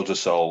 loads of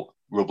salt,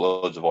 rub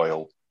loads of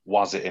oil,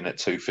 waz it in at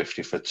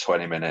 250 for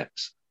 20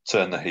 minutes,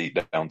 turn the heat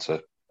down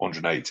to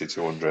 180,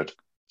 200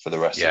 for the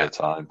rest of the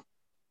time.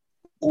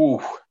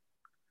 Ooh,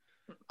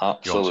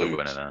 absolute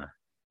winner there.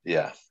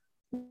 Yeah,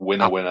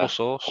 winner,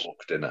 sauce.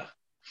 Pork dinner.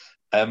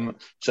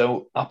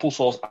 So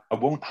applesauce, I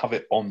won't have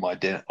it on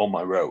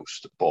my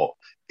roast, but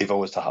if I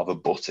was to have a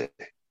butty,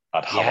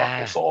 I'd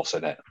have applesauce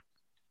in it.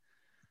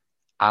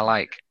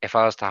 If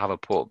I was to have a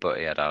pork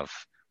butty, I'd have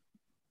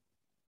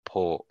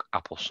pork,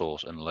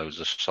 applesauce, and loads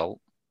of salt.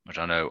 Which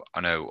I know.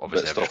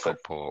 Obviously, I've just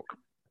cooked pork,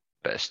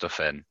 bit of stuff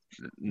in.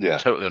 Yeah,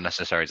 totally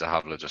unnecessary to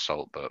have loads of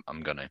salt, but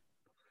I'm gonna.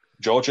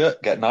 Georgia,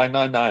 get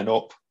 999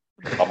 up.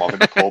 I'm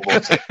having a pork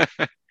butty.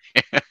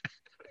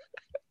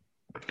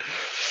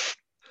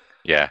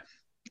 Yeah,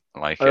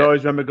 I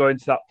always remember going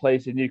to that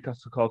place in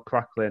Newcastle called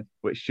Crackling,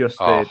 which just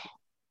did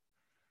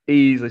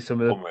easily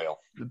some of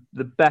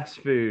the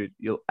best food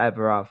you'll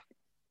ever have.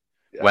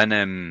 Yeah.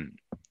 When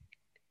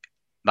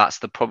that's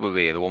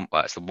probably the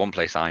one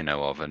place I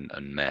know of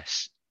and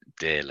miss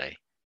dearly.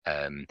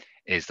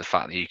 Is the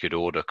fact that you could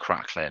order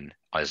crackling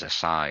as a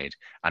side,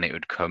 and it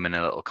would come in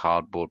a little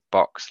cardboard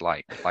box,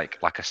 like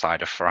a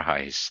side of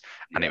fries,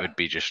 and it would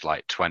be just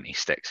like 20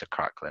 sticks of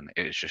crackling.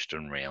 It was just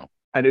unreal.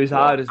 And it was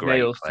hard as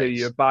nails too.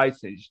 You're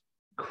biting,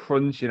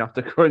 crunching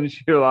after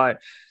crunch. You're like,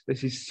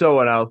 this is so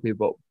unhealthy,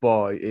 but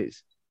boy,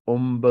 it's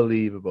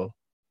unbelievable.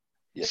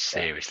 Yeah,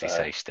 seriously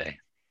tasty.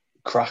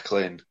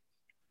 Crackling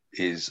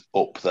is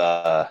up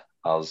there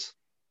as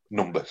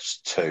number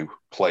 2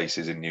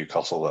 places in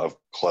Newcastle that have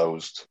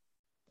closed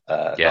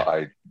that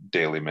I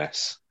dearly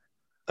miss.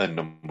 And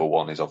number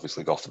 1 is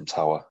obviously Gotham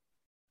Tower.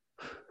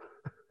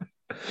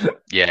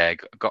 Yeah,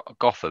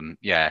 Gotham.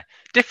 Yeah,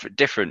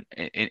 different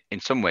in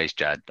some ways,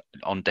 Jed,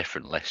 on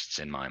different lists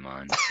in my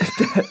mind.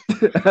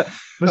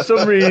 For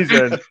some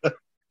reason,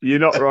 you're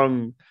not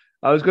wrong.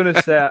 I was going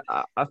to say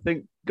I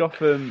think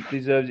Gotham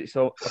deserves its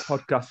own a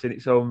podcast in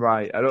its own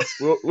right. I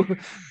don't.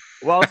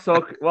 Whilst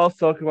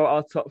talking about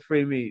our top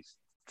 3 meats,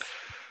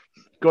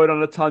 going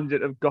on a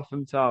tangent of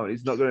Gotham Town,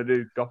 he's not going to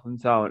do Gotham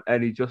Town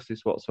any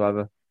justice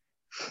whatsoever.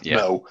 Yeah.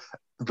 No,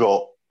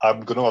 but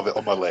I'm going to have it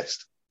on my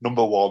list.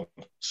 Number 1,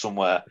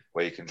 somewhere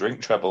where you can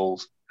drink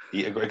trebles,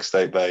 eat a Greggs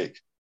steak bake,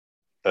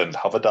 and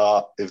have a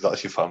dart, if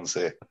that's your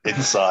fancy,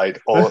 inside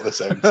all at the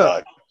same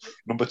time.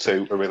 Number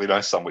 2, a really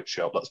nice sandwich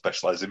shop that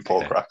specialises in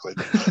pork crackling.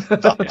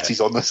 That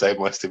is on the same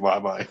list in my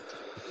mind.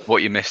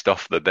 What you missed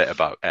off the bit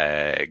about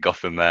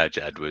Gotham there,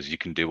 Jed, was you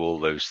can do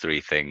all those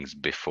 3 things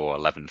before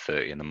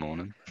 11:30 in the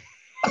morning.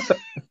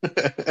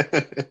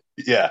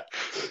 Yeah,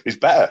 it's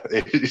better.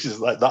 It's just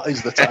like that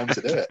is the time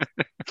to do it.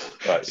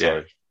 Right,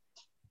 sorry.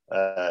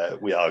 Yeah.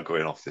 We are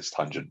going off this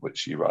tangent,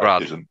 which you're right,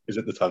 Brad, isn't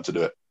the time to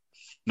do it.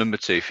 Number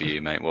 2 for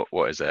you, mate.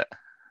 What is it?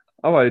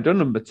 I've already done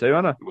number 2,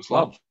 haven't I? It was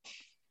lamb.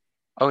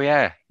 Oh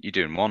yeah, you're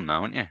doing 1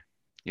 now, aren't you?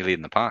 You're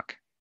leading the pack.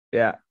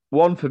 Yeah,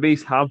 One for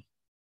me's ham.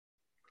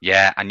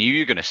 Yeah, I knew you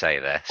were going to say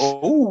this.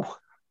 Oh,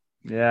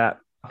 Yeah,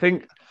 I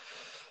think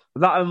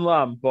that and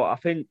lamb, but I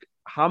think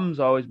ham's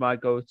always my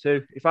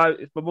go-to. If my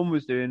mum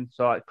was doing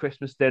like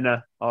Christmas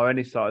dinner or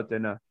any sort of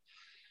dinner,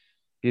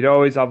 you'd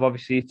always have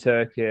obviously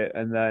turkey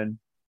and then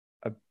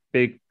a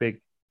big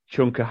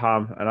chunk of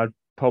ham, and I'd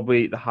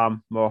probably eat the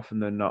ham more often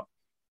than not.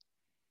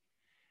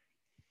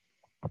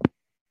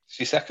 it's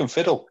your second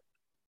fiddle.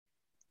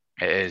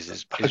 It is.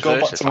 It's I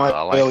go back to my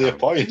earlier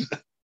point.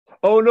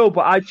 Oh no,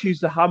 but I'd choose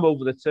the ham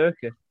over the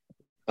turkey.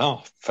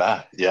 Oh,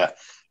 fair. Yeah.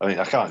 I mean,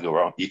 I can't go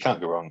wrong. You can't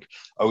go wrong.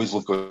 I always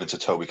love going to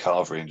Toby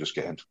Carvery and just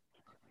getting.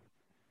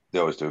 They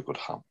always do a good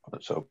ham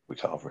at Toby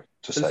Carvery.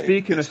 And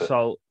speaking of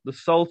salt, the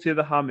saltier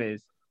the ham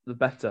is, the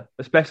better,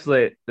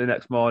 especially the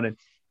next morning.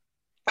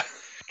 Do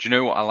you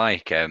know what I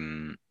like?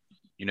 You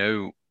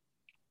know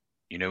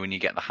when you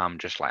get the ham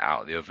just like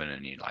out of the oven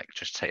and you like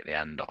just take the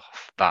end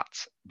off. That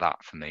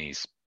for me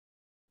is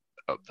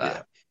up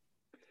there.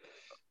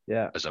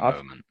 Yeah. As a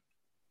moment.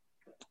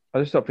 I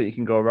just don't think you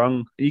can go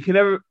wrong. You can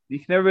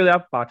never really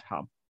have bad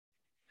ham.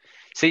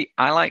 See,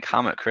 I like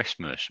ham at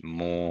Christmas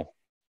more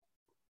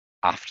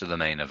after the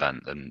main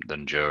event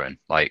than during.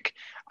 Like,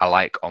 I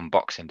like on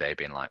Boxing Day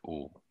being like,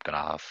 "Oh, I'm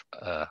gonna have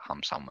a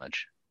ham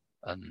sandwich,"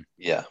 and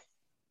yeah.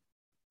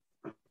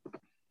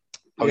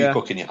 How are you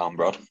cooking your ham,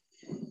 Brad?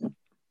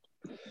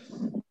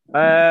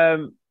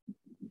 I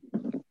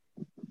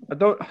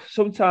don't.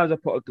 Sometimes I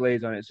put a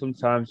glaze on it.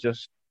 Sometimes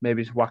just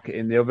maybe just whack it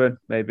in the oven.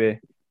 Maybe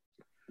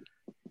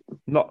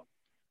not.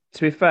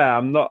 To be fair,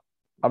 I'm not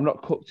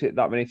cooked it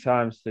that many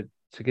times to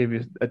give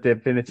you a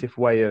definitive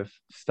way of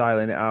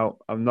styling it out.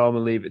 I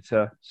normally leave it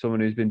to someone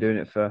who's been doing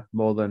it for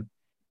more than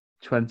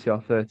 20 or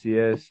 30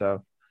 years.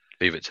 So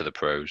leave it to the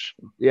pros.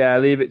 Yeah,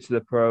 leave it to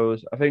the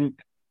pros. I think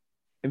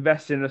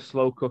investing in a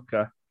slow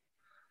cooker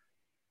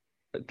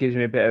gives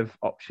me a bit of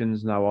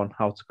options now on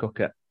how to cook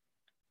it.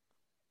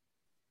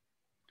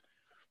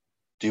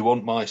 Do you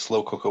want my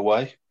slow cooker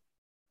way?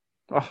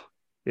 Oh,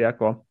 yeah,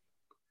 go on.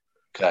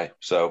 Okay,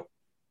 so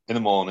in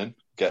the morning,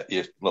 get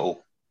your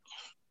little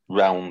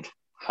round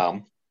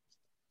ham.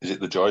 Is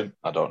it the joint?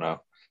 I don't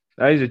know.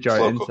 That is a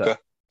joint, slow cooker.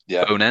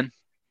 Yeah. Bone in?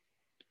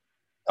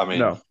 I mean,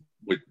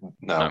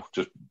 no,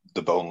 just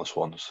the boneless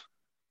ones.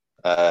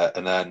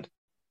 And then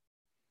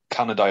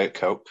can of Diet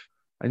Coke.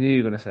 I knew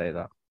you were going to say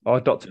that. Or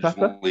Dr.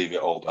 Pepper? Leave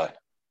it all day.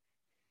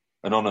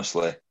 And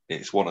honestly,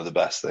 it's one of the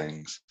best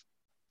things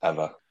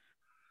ever.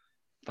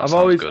 I've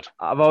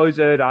always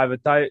heard either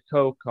Diet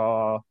Coke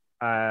or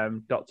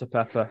Dr.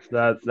 Pepper.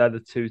 They're the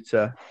two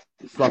to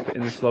slap it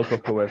in the slow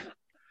cooker with.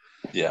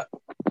 Yeah,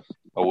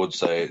 I would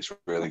say it's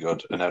really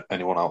good. And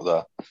anyone out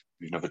there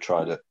who's never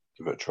tried it,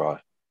 give it a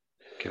try.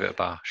 Give it a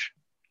bash.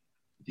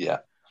 Yeah.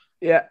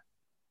 Yeah.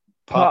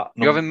 Part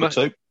number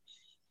two.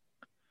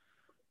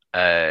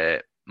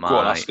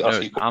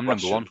 I'm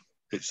number one.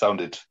 It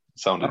sounded.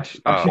 Ask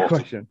your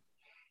question.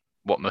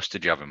 What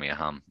mustard do you have in your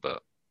ham?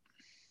 But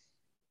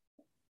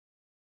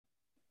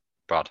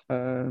Brad,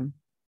 none.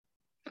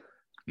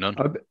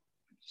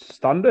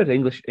 Standard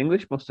English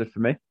mustard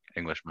for me.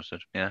 English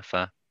mustard, yeah,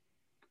 fair.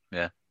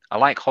 Yeah, I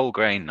like whole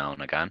grain now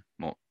and again.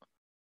 More.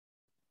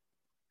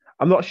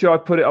 I'm not sure I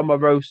put it on my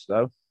roast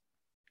though.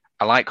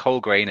 I like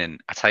whole grain in.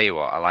 I tell you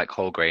what, I like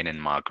whole grain in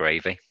my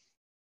gravy,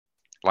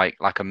 like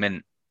a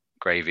mint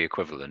gravy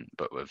equivalent,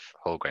 but with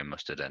whole grain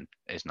mustard in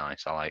is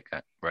nice. I like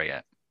it.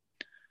 Right,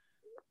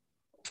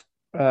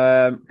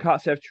 yeah.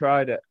 Can't say I've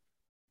tried it,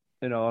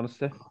 in all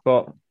honesty,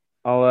 but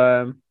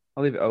I'll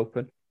leave it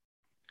open.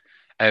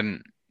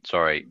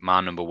 Sorry, my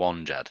number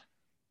one, Jed.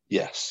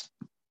 Yes.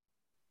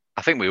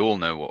 I think we all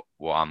know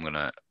what I'm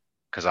gonna,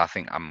 because I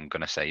think I'm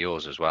gonna say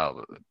yours as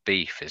well.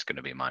 Beef is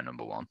gonna be my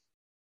number one,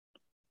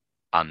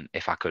 and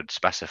if I could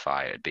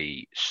specify, it'd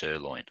be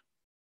sirloin.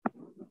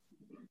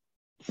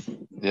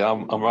 Yeah,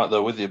 I'm right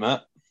there with you,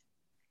 Matt.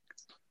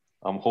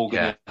 I'm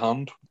holding your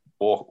hand,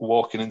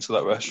 walking into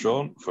that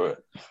restaurant for a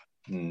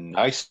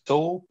nice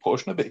old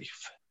portion of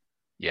beef.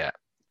 Yeah,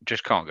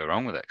 just can't go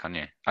wrong with it, can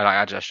you?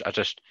 I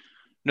just.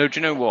 No, do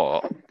you know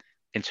what?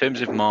 In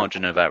terms of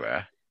margin of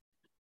error,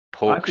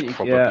 pork's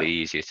probably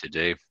easier to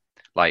do.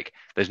 Like,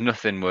 there's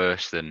nothing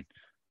worse than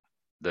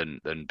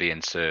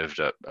being served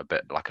a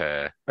bit like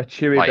a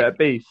chewy bit of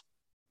beef.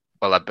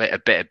 Well, a bit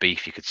of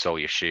beef you could sole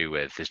your shoe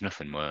with. There's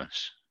nothing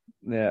worse.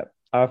 Yeah,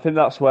 I think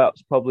that's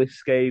what's probably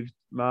scathed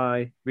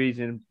my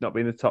reason not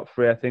being the top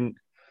three. I think.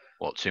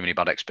 What, too many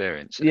bad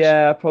experiences?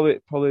 Yeah,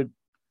 probably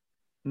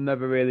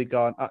never really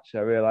gone.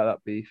 Actually, I really like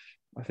that beef.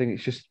 I think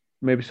it's just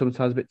maybe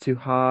sometimes a bit too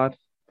hard,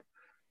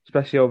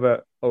 especially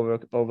over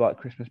like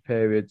Christmas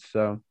periods.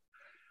 So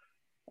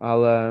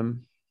I'll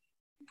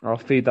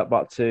feed that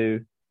back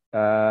to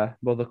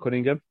Mother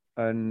Cunningham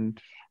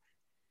and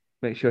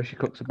make sure she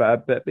cooks a better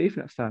bit of beef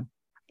next time.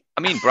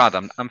 I mean, Brad,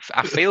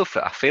 I feel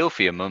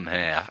for your mum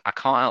here. I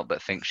can't help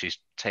but think she's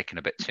taking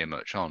a bit too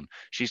much on.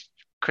 She's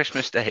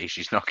Christmas Day.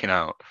 She's knocking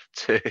out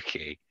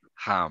turkey,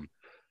 ham,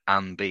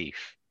 and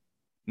beef.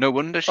 No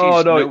wonder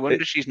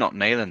she's not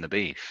nailing the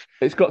beef.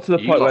 It's got to the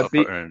point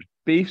where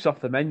beef's off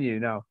the menu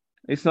now.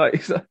 It's not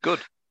good.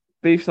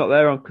 Beef's not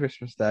there on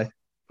Christmas Day.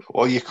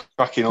 Or you're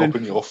cracking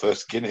open your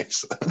first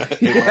Guinness.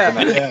 Yeah.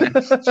 11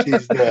 a.m.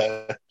 She's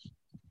there.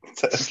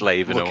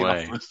 Slaving looking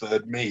away. off for a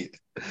third meat.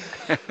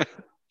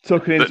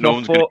 Tucking That no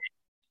one's gonna-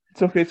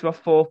 into my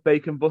fourth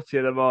bacon butty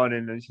in the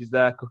morning, and she's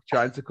there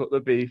trying to cook the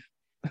beef.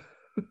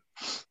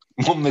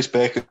 Mum, this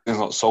bacon is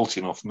not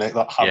salty enough. Make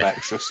that ham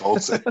extra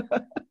salty.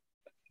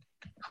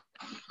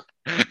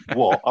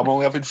 What? I'm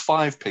only having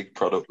 5 pig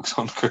products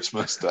on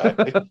Christmas Day.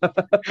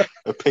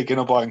 A pig in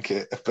a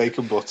blanket, a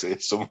bacon butty,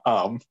 some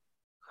ham,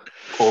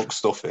 pork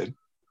stuffing.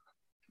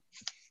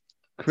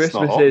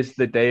 Christmas is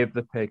the day of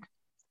the pig.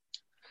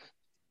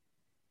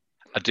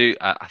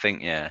 I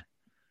think, yeah.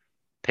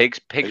 Pig's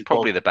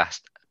probably the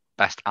best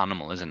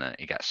animal, isn't it?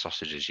 You get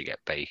sausages, you get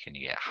bacon,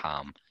 you get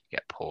ham, you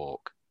get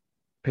pork.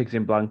 Pigs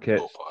in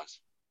blankets.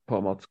 Put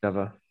them all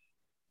together.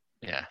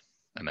 Yeah,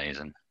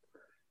 amazing.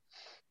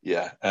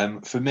 Yeah.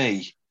 For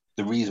me,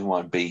 the reason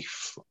why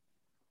beef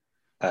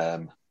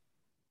got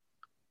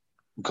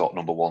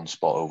number 1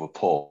 spot over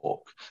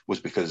pork was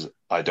because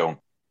I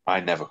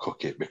never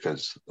cook it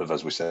because of,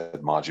 as we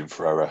said, margin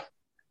for error.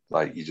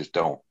 Like you just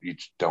don't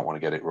want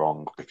to get it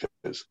wrong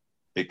because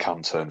it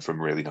can turn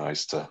from really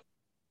nice to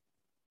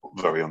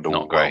very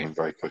underwhelming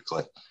very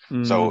quickly.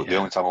 So the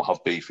only time I'll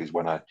have beef is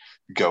when I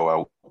go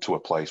out to a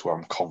place where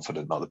I'm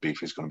confident that the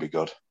beef is going to be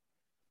good.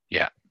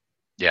 Yeah.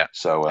 Yeah.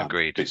 So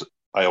agreed.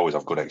 I always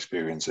have good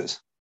experiences.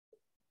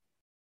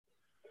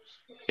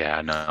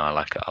 Yeah, no, I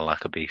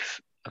like a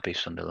beef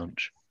Sunday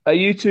lunch. Are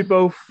you two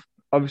both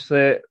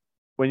obviously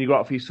when you go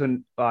out for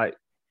your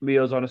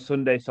meals on a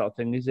Sunday sort of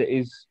thing?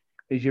 Is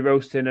your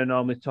roast dinner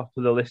normally top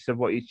of the list of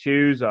what you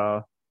choose,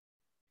 or?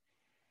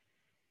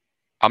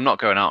 I'm not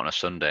going out on a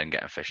Sunday and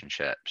getting fish and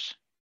chips.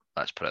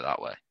 Let's put it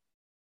that way.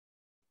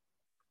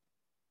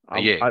 Are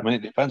you? I mean,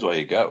 it depends where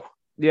you go.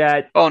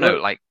 Yeah. Oh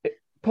no,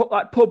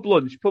 pub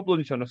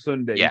lunch on a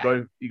Sunday.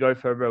 Yeah. You go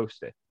for a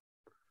roasty.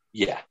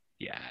 Yeah.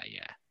 Yeah.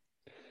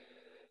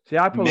 See,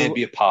 I probably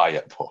maybe a pie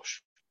at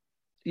push.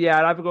 Yeah,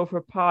 I'd either go for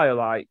a pie or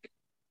like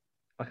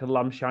a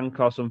lamb shank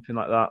or something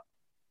like that.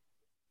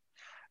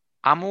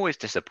 I'm always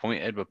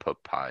disappointed with pub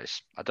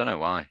pies. I don't know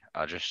why.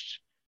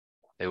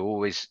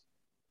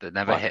 They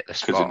never hit the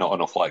spot. Because they're not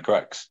enough like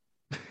Greg's.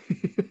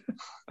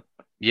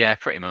 Yeah,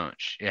 pretty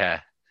much. Yeah.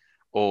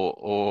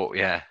 Or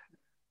yeah.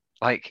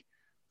 Like,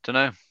 don't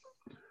know.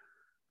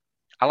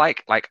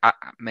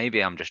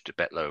 Maybe I'm just a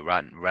bit low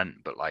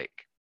rent, but like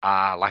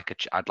I'd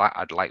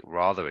like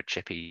rather a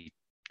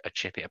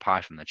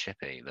pie from the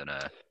chippy than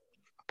a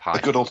pie. The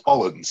good old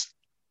Hollands.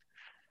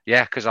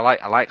 Yeah, because I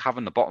like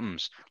having the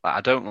bottoms. Like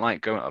I don't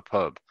like going to a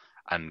pub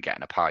and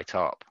getting a pie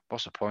top.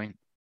 What's the point?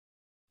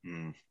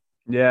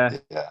 Yeah.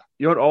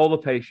 You want all the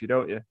pastry,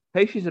 don't you?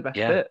 Pastry's the best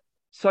bit.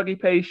 Soggy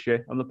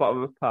pastry on the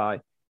bottom of a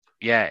pie.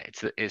 Yeah,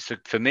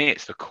 for me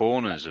it's the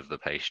corners of the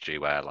pastry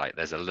where like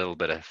there's a little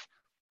bit of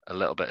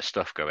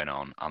stuff going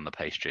on the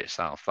pastry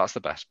itself. That's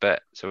the best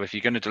bit. So if you're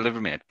going to deliver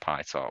me a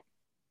pie top,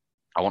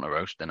 I want a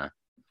roast dinner.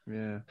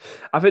 Yeah,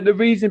 I think the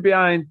reason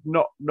behind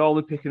not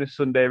normally picking a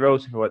Sunday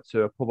roast if I went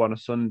to a pub on a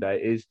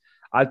Sunday is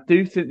I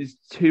do think there's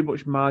too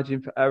much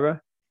margin for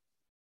error.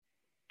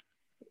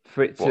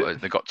 They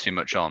got too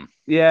much on.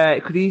 Yeah,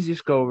 it could easily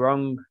just go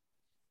wrong.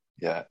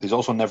 Yeah, there's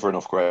also never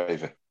enough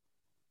gravy.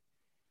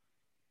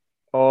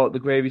 Or the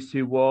gravy's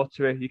too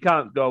watery. You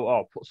can't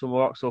go, put some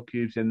Oxo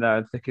cubes in there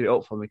and thicken it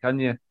up for me, can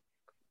you?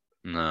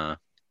 No.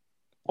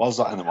 Why's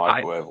that in the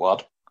microwave,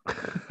 lad?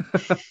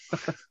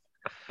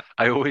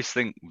 I always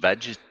think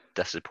veg is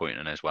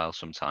disappointing as well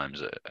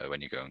sometimes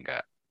when you go and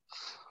get.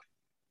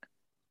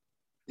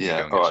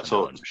 Yeah, all right.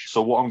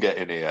 So what I'm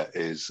getting here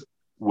is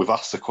we've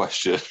asked the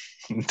question,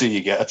 do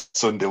you get a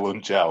Sunday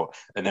lunch out?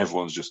 And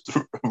everyone's just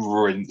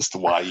rinsed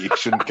why you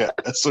shouldn't get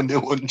a Sunday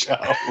lunch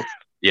out.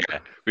 Yeah,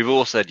 we've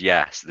all said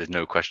yes. There's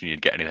no question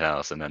you'd get anything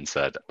else, and then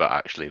said, but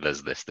actually,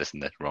 there's this,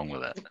 and this wrong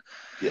with it.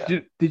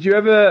 Yeah. Did you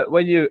ever,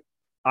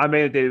 I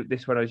may have did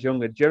this when I was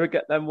younger. Did you ever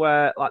get them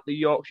where like the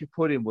Yorkshire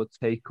pudding would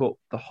take up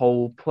the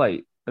whole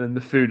plate and then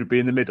the food would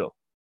be in the middle?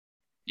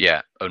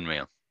 Yeah,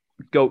 unreal.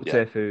 Goat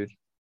tier food.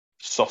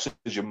 Sausage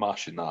and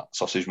mash in that.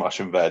 Sausage,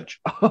 mash and veg.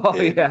 Oh,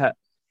 yeah.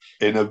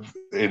 In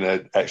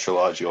a extra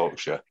large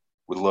Yorkshire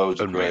with loads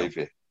of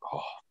gravy.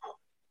 Oh.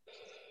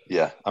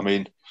 Yeah, I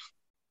mean,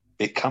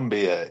 it can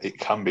be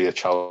a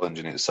challenge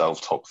in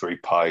itself. Top 3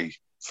 pie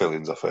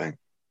fillings, I think.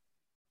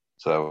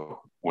 So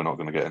we're not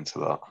going to get into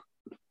that.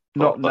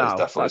 Not now. That is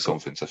definitely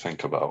something to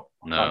think about.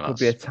 No, that could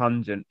be a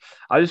tangent.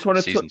 I just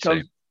want to touch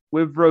on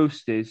with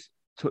roasties.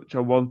 Touch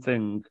on one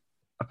thing.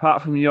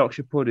 Apart from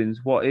Yorkshire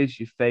puddings, what is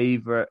your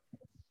favourite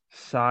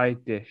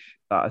side dish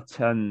that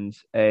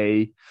attends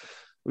a?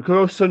 We could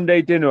go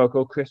Sunday dinner or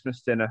go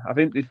Christmas dinner. I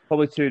think there's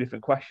probably 2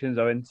 different questions,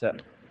 though, isn't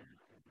it?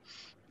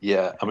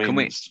 Yeah, I mean,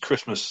 it's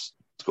Christmas.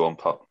 Go on,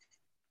 Pat.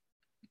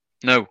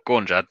 No, go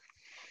on, Jad.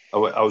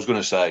 I was going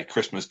to say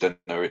Christmas dinner.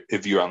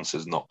 If your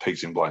answer's not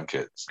pigs in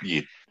blankets,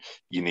 you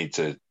need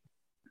to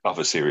have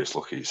a serious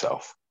look at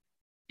yourself.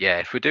 Yeah,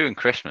 if we're doing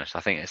Christmas,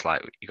 I think it's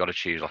like you got to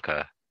choose like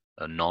a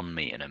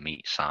non-meat and a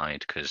meat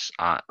side because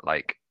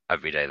like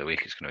every day of the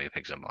week it's going to be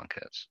pigs in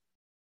blankets.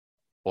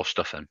 or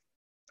stuffing.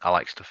 I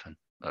like stuffing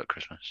at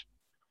Christmas.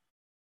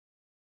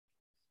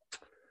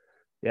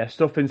 Yeah,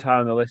 stuffing's high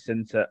on the list,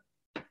 isn't it?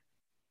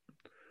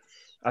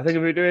 I think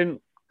if we're doing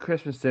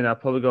Christmas dinner, I'd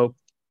probably go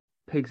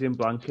pigs in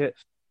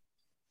blankets.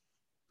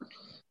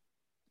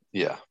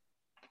 Yeah.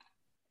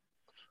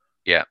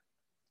 Yeah,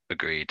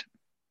 agreed.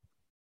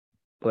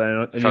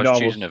 But If I was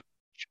choosing I'd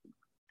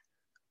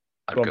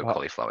Go go on, Pat.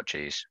 cauliflower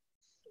cheese.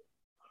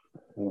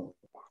 Ooh.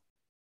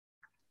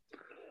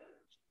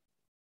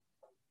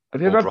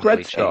 Have you Or ever had broccoli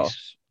bread cheese.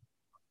 sauce?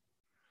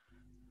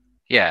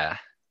 Yeah.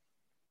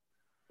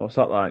 What's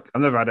that like?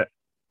 I've never had it.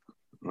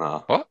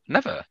 No. What?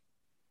 Never.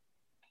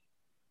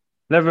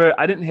 Never.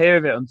 I didn't hear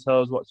of it until I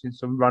was watching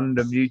some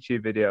random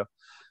YouTube video.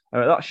 I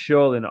mean, that's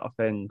surely not a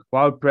thing.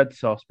 Why would bread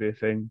sauce be a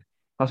thing?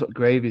 That's what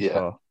gravy's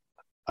for.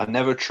 I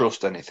never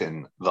trust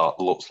anything that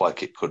looks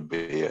like it could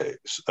be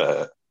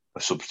a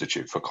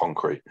substitute for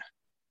concrete.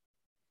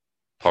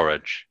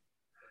 Porridge.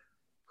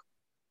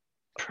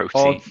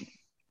 Protein.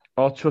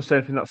 Or trust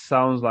anything that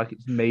sounds like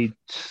it's made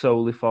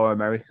solely for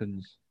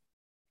Americans.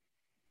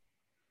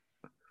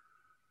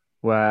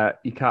 Where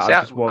you can't See,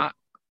 have just one. I've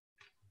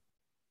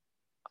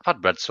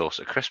had bread sauce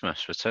at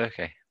Christmas with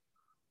turkey.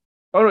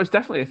 Oh no, it's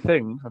definitely a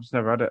thing. I've just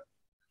never had it.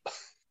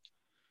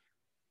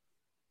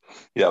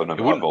 Yeah,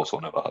 I've also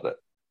never had it.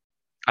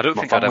 I don't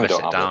My think I'd family ever don't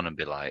sit have down it. and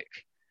be like,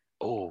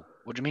 "Oh,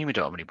 what do you mean we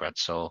don't have any bread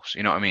sauce?"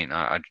 You know what I mean?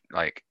 I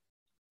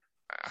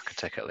could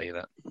take it or leave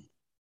it.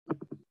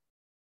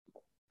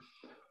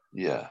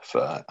 Yeah,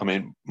 fair. I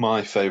mean,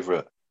 my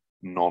favourite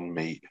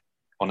non-meat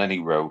on any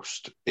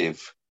roast,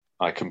 if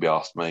I can be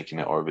asked making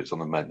it or if it's on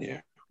the menu,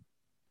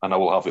 and I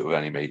will have it with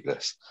any meat,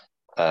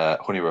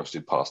 honey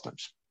roasted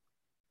parsnips.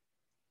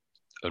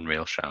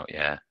 Unreal shout,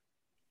 yeah.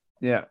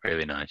 Yeah.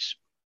 Really nice.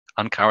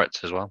 And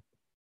carrots as well.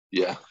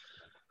 Yeah.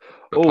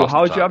 But Oh,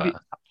 parsnips are better.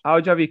 how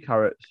would you have your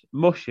carrots?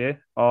 Mushy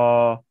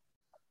or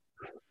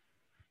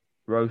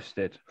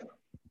roasted?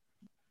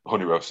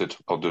 Honey roasted.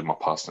 I'll do my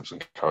parsnips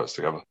and carrots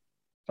together.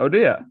 Oh, do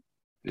you?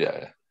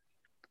 Yeah.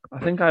 I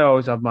think I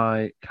always have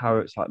my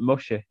carrots like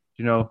mushy. Do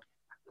you know?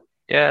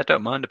 Yeah, I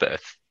don't mind a bit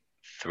of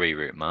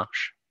 3-root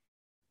mash.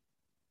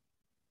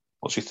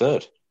 What's your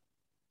third?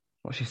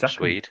 What's your second?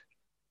 Swede.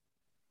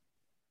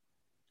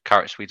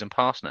 Carrot, swedes, and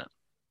parsnip.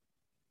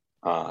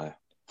 Aye.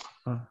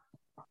 Oh.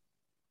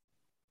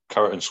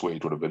 Carrot and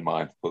swede would have been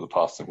mine, but the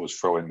parsnip was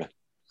throwing me.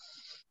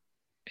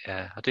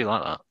 Yeah, I do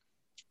like that.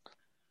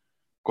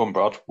 Go on,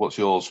 Brad. What's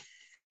yours?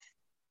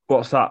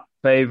 What's that?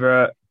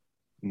 Favourite?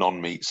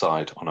 Non-meat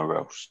side on a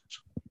roast.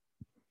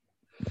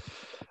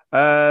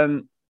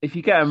 If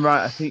you get them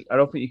right, I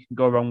don't think you can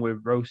go wrong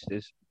with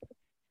roasties.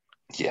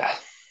 Yeah,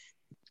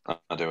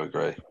 I do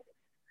agree.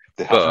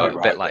 They have But to be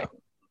right,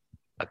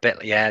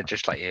 yeah,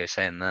 just like you were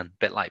saying then, a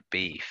bit like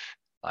beef.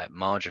 Like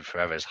margin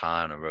forever is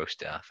high on a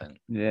roasted, I think.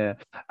 Yeah,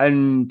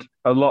 and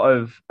a lot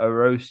of a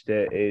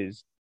roaster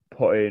is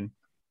putting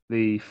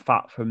the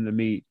fat from the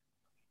meat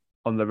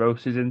on the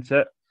roasters into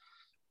it.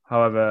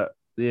 However,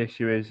 the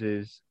issue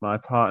is my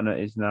partner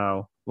is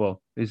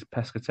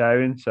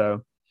pescatarian,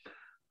 so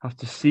I have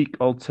to seek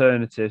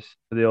alternatives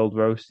for the old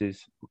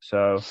roasties.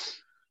 So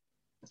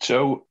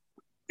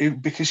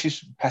because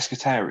she's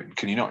pescatarian,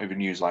 can you not even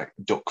use like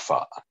duck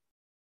fat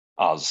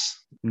as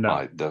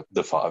like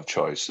the fat of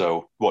choice?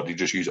 So what, do you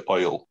just use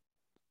oil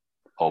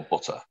or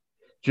butter?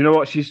 Do you know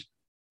what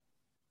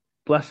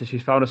bless her,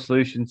 she's found a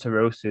solution to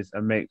roasties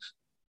and makes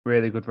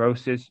really good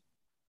roasties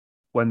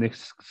when they're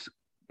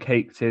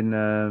caked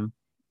in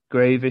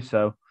gravy.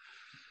 So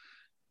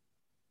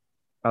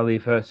I'll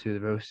leave her to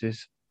the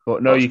roasties.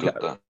 But no, That's you good,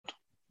 can't. then.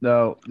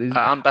 No,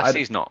 Aunt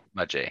Bessie's not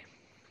veggie.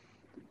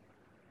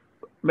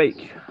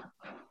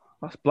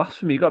 That's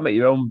blasphemy. You got to make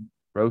your own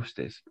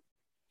roasties.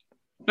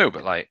 No,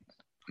 but like,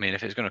 I mean,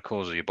 if it's going to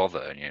cause you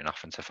bother and you're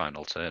having to find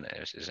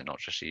alternatives, is it not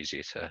just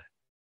easier to?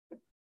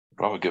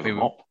 Rather give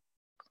them up.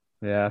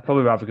 Yeah, I'd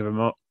probably rather give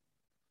them up.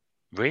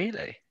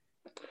 Really?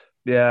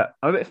 Yeah,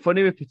 I'm a bit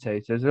funny with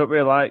potatoes. I don't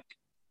really like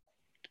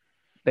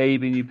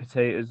baby new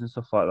potatoes and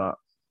stuff like that.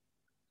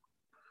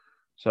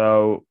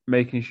 So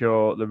making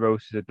sure the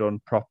roasts are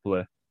done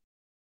properly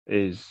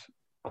is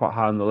quite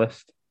high on the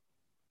list.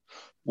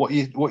 What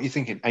you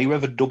thinking? Are you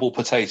ever double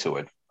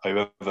potatoing? Are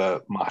you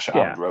ever mash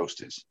and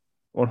roasties?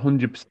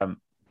 100%.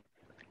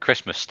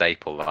 Christmas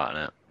staple, that,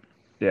 isn't it?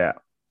 Yeah.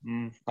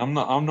 I'm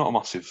not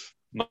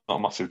a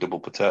massive double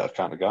potato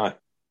kind of guy.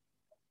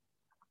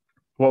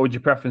 What would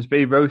your preference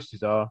be,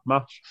 roasties or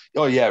mash?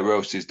 Oh yeah,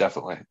 roasties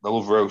definitely. I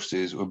love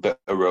roasties with a bit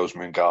of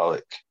rosemary and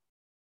garlic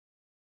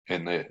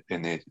in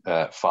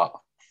the fat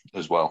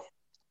as well.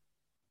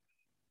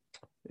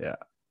 Yeah,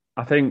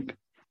 I think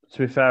to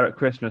be fair, at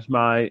Christmas,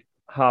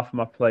 half of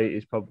my plate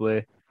is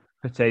probably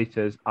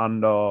potatoes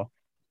and/or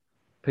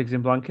pigs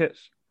in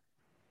blankets.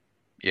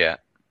 Yeah,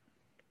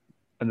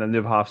 and then the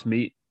other half's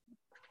meat.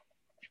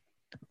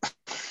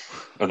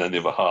 And then the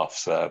other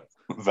half's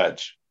veg.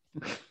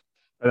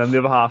 And then the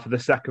other half of the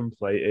second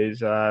plate is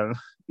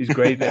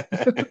gravy.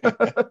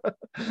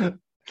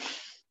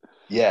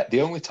 Yeah,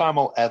 the only time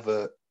I'll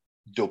ever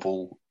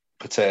double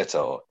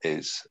potato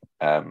is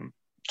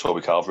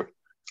Toby Carvery.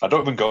 I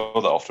don't even go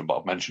that often, but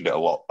I've mentioned it a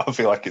lot. I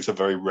feel like it's a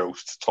very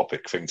roast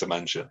topic thing to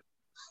mention.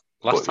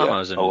 Last time I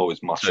was in I'll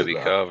always mash Toby it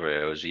there. Covey,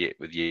 I was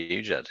with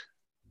you, Jed.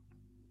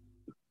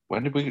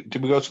 When did we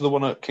go to the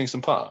one at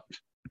Kingston Park?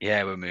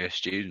 Yeah, when we were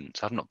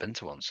students. I've not been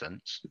to one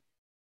since.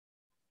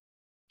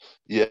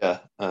 Yeah,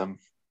 was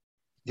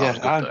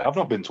good, I've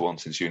not been to one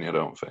since uni, I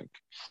don't think.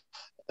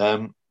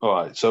 All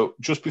right, so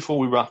just before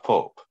we wrap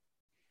up,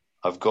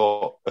 I've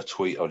got a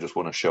tweet I just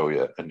want to show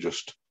you and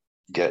just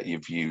get your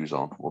views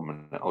on. 1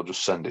 minute, I'll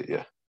just send it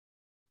you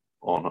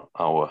on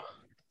our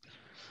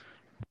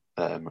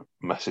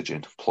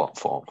messaging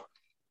platform.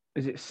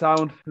 Is it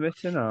sound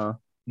permitting or?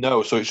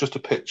 No, so it's just a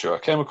picture. I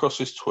came across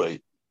this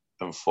tweet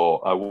and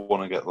thought I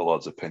want to get the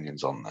lads'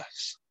 opinions on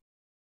this.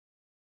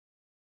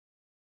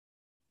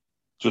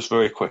 Just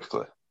very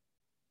quickly.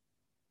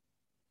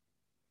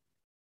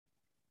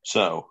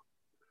 So,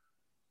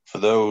 for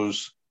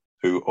those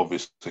who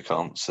obviously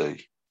can't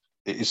see,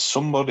 it is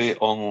somebody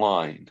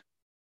online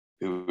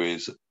who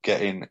is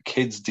getting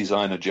kids'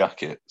 designer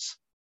jackets,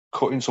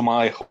 cutting some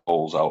eye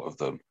holes out of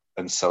them,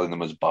 and selling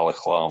them as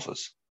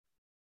balaclavas.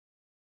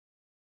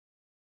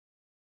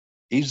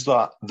 Is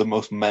that the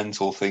most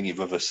mental thing you've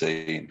ever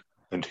seen?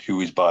 And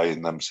who is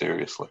buying them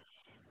seriously?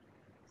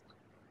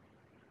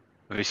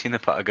 Have you seen the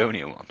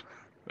Patagonia one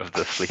of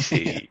the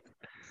fleecy?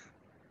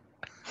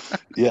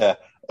 Yeah.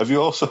 Have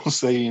you also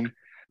seen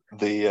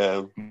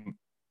the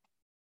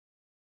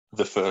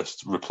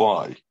first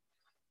reply?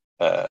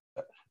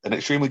 An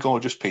extremely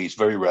gorgeous piece,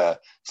 very rare,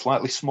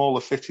 slightly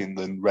smaller fitting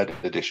than Red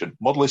Edition.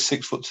 Model is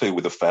 6'2"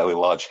 with a fairly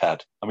large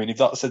head. I mean, if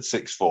that said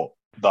 6 foot,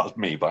 that's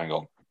me bang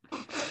on.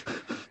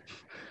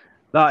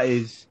 That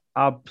is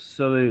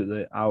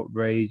absolutely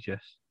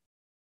outrageous.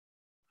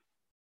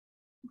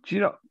 Do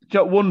you not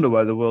wonder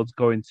where the world's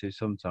going to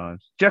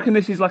sometimes? Do you reckon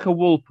this is like a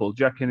wool pull?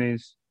 Do you reckon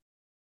this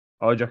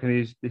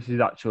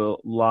is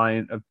actual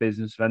line of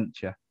business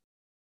venture?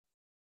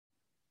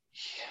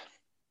 Yeah.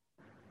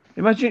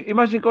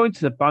 Imagine going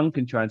to the bank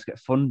and trying to get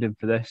funding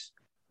for this.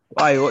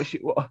 Why? What's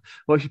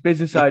your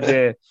business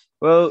idea?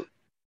 Well,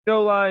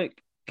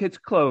 like kids'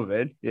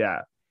 clothing,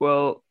 yeah.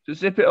 Well, just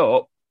zip it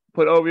up,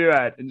 put it over your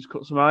head, and just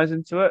cut some eyes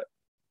into it.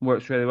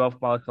 Works really well for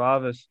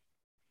balaclavas.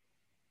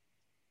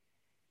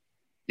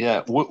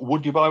 Yeah.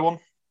 Would you buy one?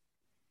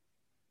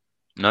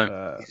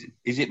 No.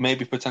 Is it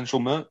maybe potential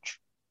merch?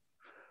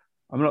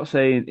 I'm not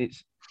saying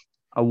it's.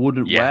 I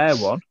wouldn't wear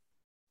one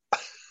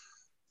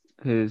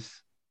because,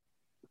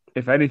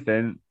 if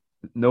anything,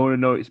 no one will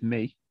know it's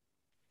me.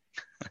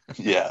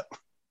 Yeah.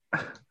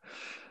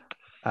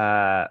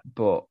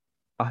 But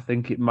I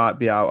think it might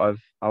be out of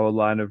our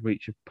line of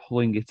reach of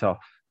pulling it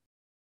off.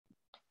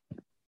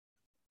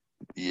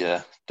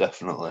 Yeah,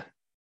 definitely.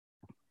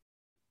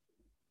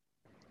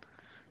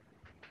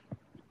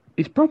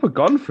 He's proper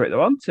gone for it,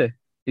 though, hasn't he?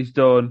 He's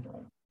done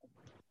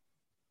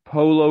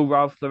polo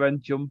Ralph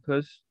Lauren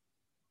jumpers.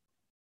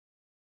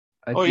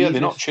 Oh, yeah,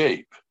 they're not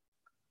cheap.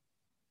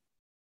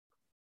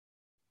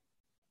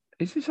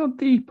 Is this on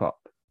Depop?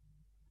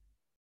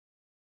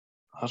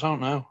 I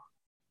don't know.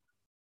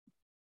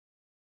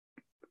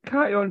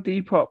 Can't you on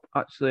Depop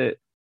actually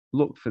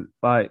look for,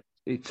 like,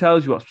 it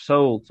tells you what's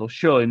sold, so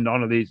surely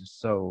none of these are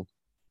sold.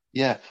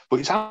 Yeah, but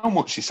it's how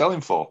much he's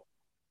selling for.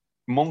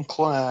 The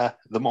Montclair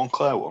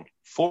one,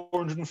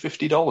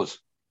 $450.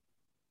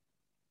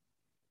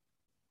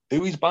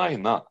 Who is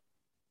buying that?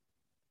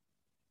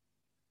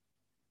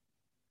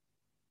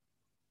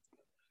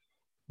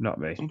 Not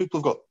me. Some people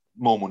have got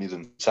more money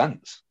than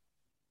sense.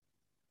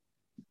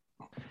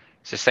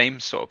 It's the same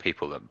sort of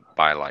people that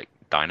buy like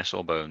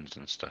dinosaur bones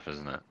and stuff,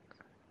 isn't it?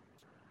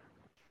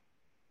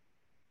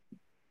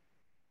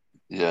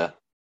 Yeah.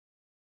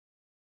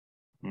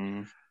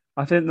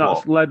 I think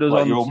that's led us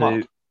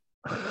on to.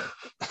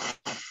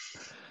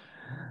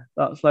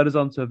 That's led us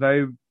on to a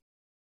very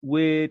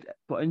weird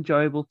but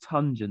enjoyable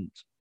tangent.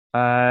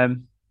 I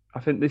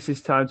think this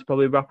is time to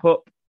probably wrap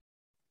up.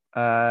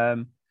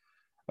 Have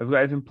we got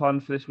anything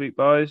planned for this week,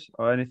 boys,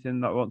 or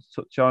anything that we want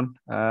to touch on?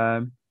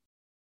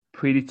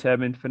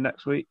 Predetermined for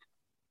next week?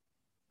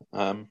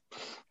 No,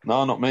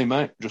 not me,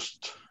 mate.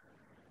 Just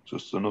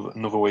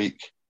another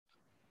week.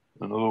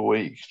 Another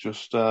week.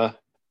 Just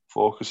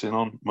focusing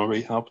on my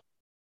rehab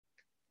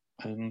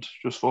and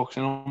just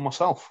focusing on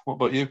myself. What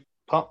about you,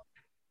 Pat?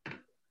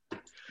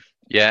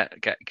 Yeah,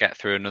 get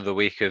through another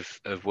week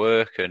of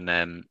work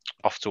and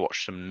off to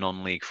watch some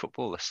non-league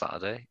football this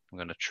Saturday. I'm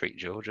going to treat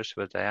Georgia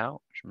to a day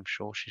out, which I'm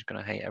sure she's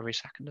going to hate every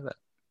second of it.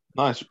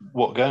 Nice.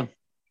 What game?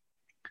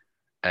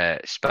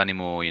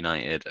 Spennymoor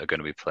United are going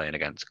to be playing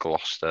against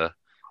Gloucester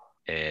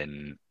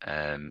on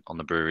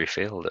the Brewery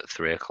Field at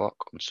 3:00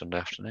 on Sunday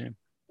afternoon.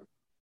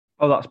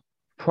 Oh, that's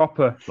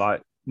proper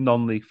like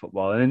non-league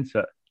football, isn't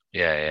it?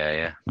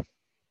 Yeah.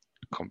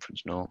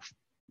 Conference North.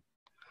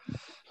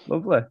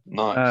 Lovely.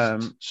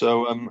 Nice.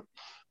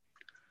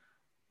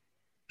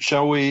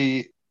 Shall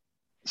we?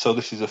 So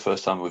this is the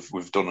first time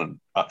we've done an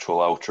actual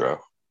outro.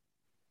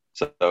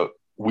 So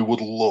we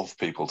would love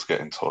people to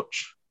get in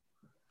touch,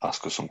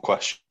 ask us some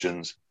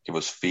questions, give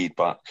us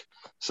feedback.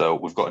 So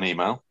we've got an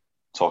email,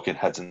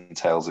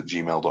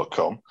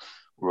 talkingheadsandtails@gmail.com.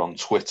 We're on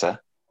Twitter,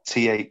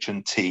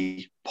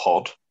 TH&T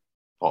Pod,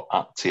 or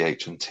at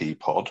TH&T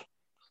Pod.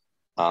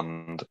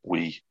 And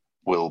we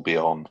will be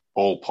on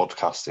all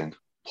podcasting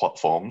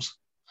platforms.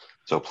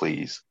 So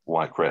please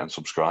like, rate, and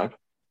subscribe.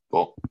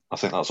 But I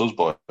think that's us,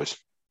 boys.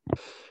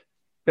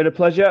 Been a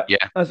pleasure.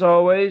 Yeah. As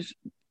always.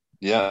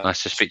 Yeah.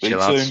 Nice to speak to you,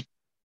 lads.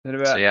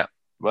 Soon. See ya.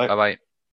 Bye. Bye-bye.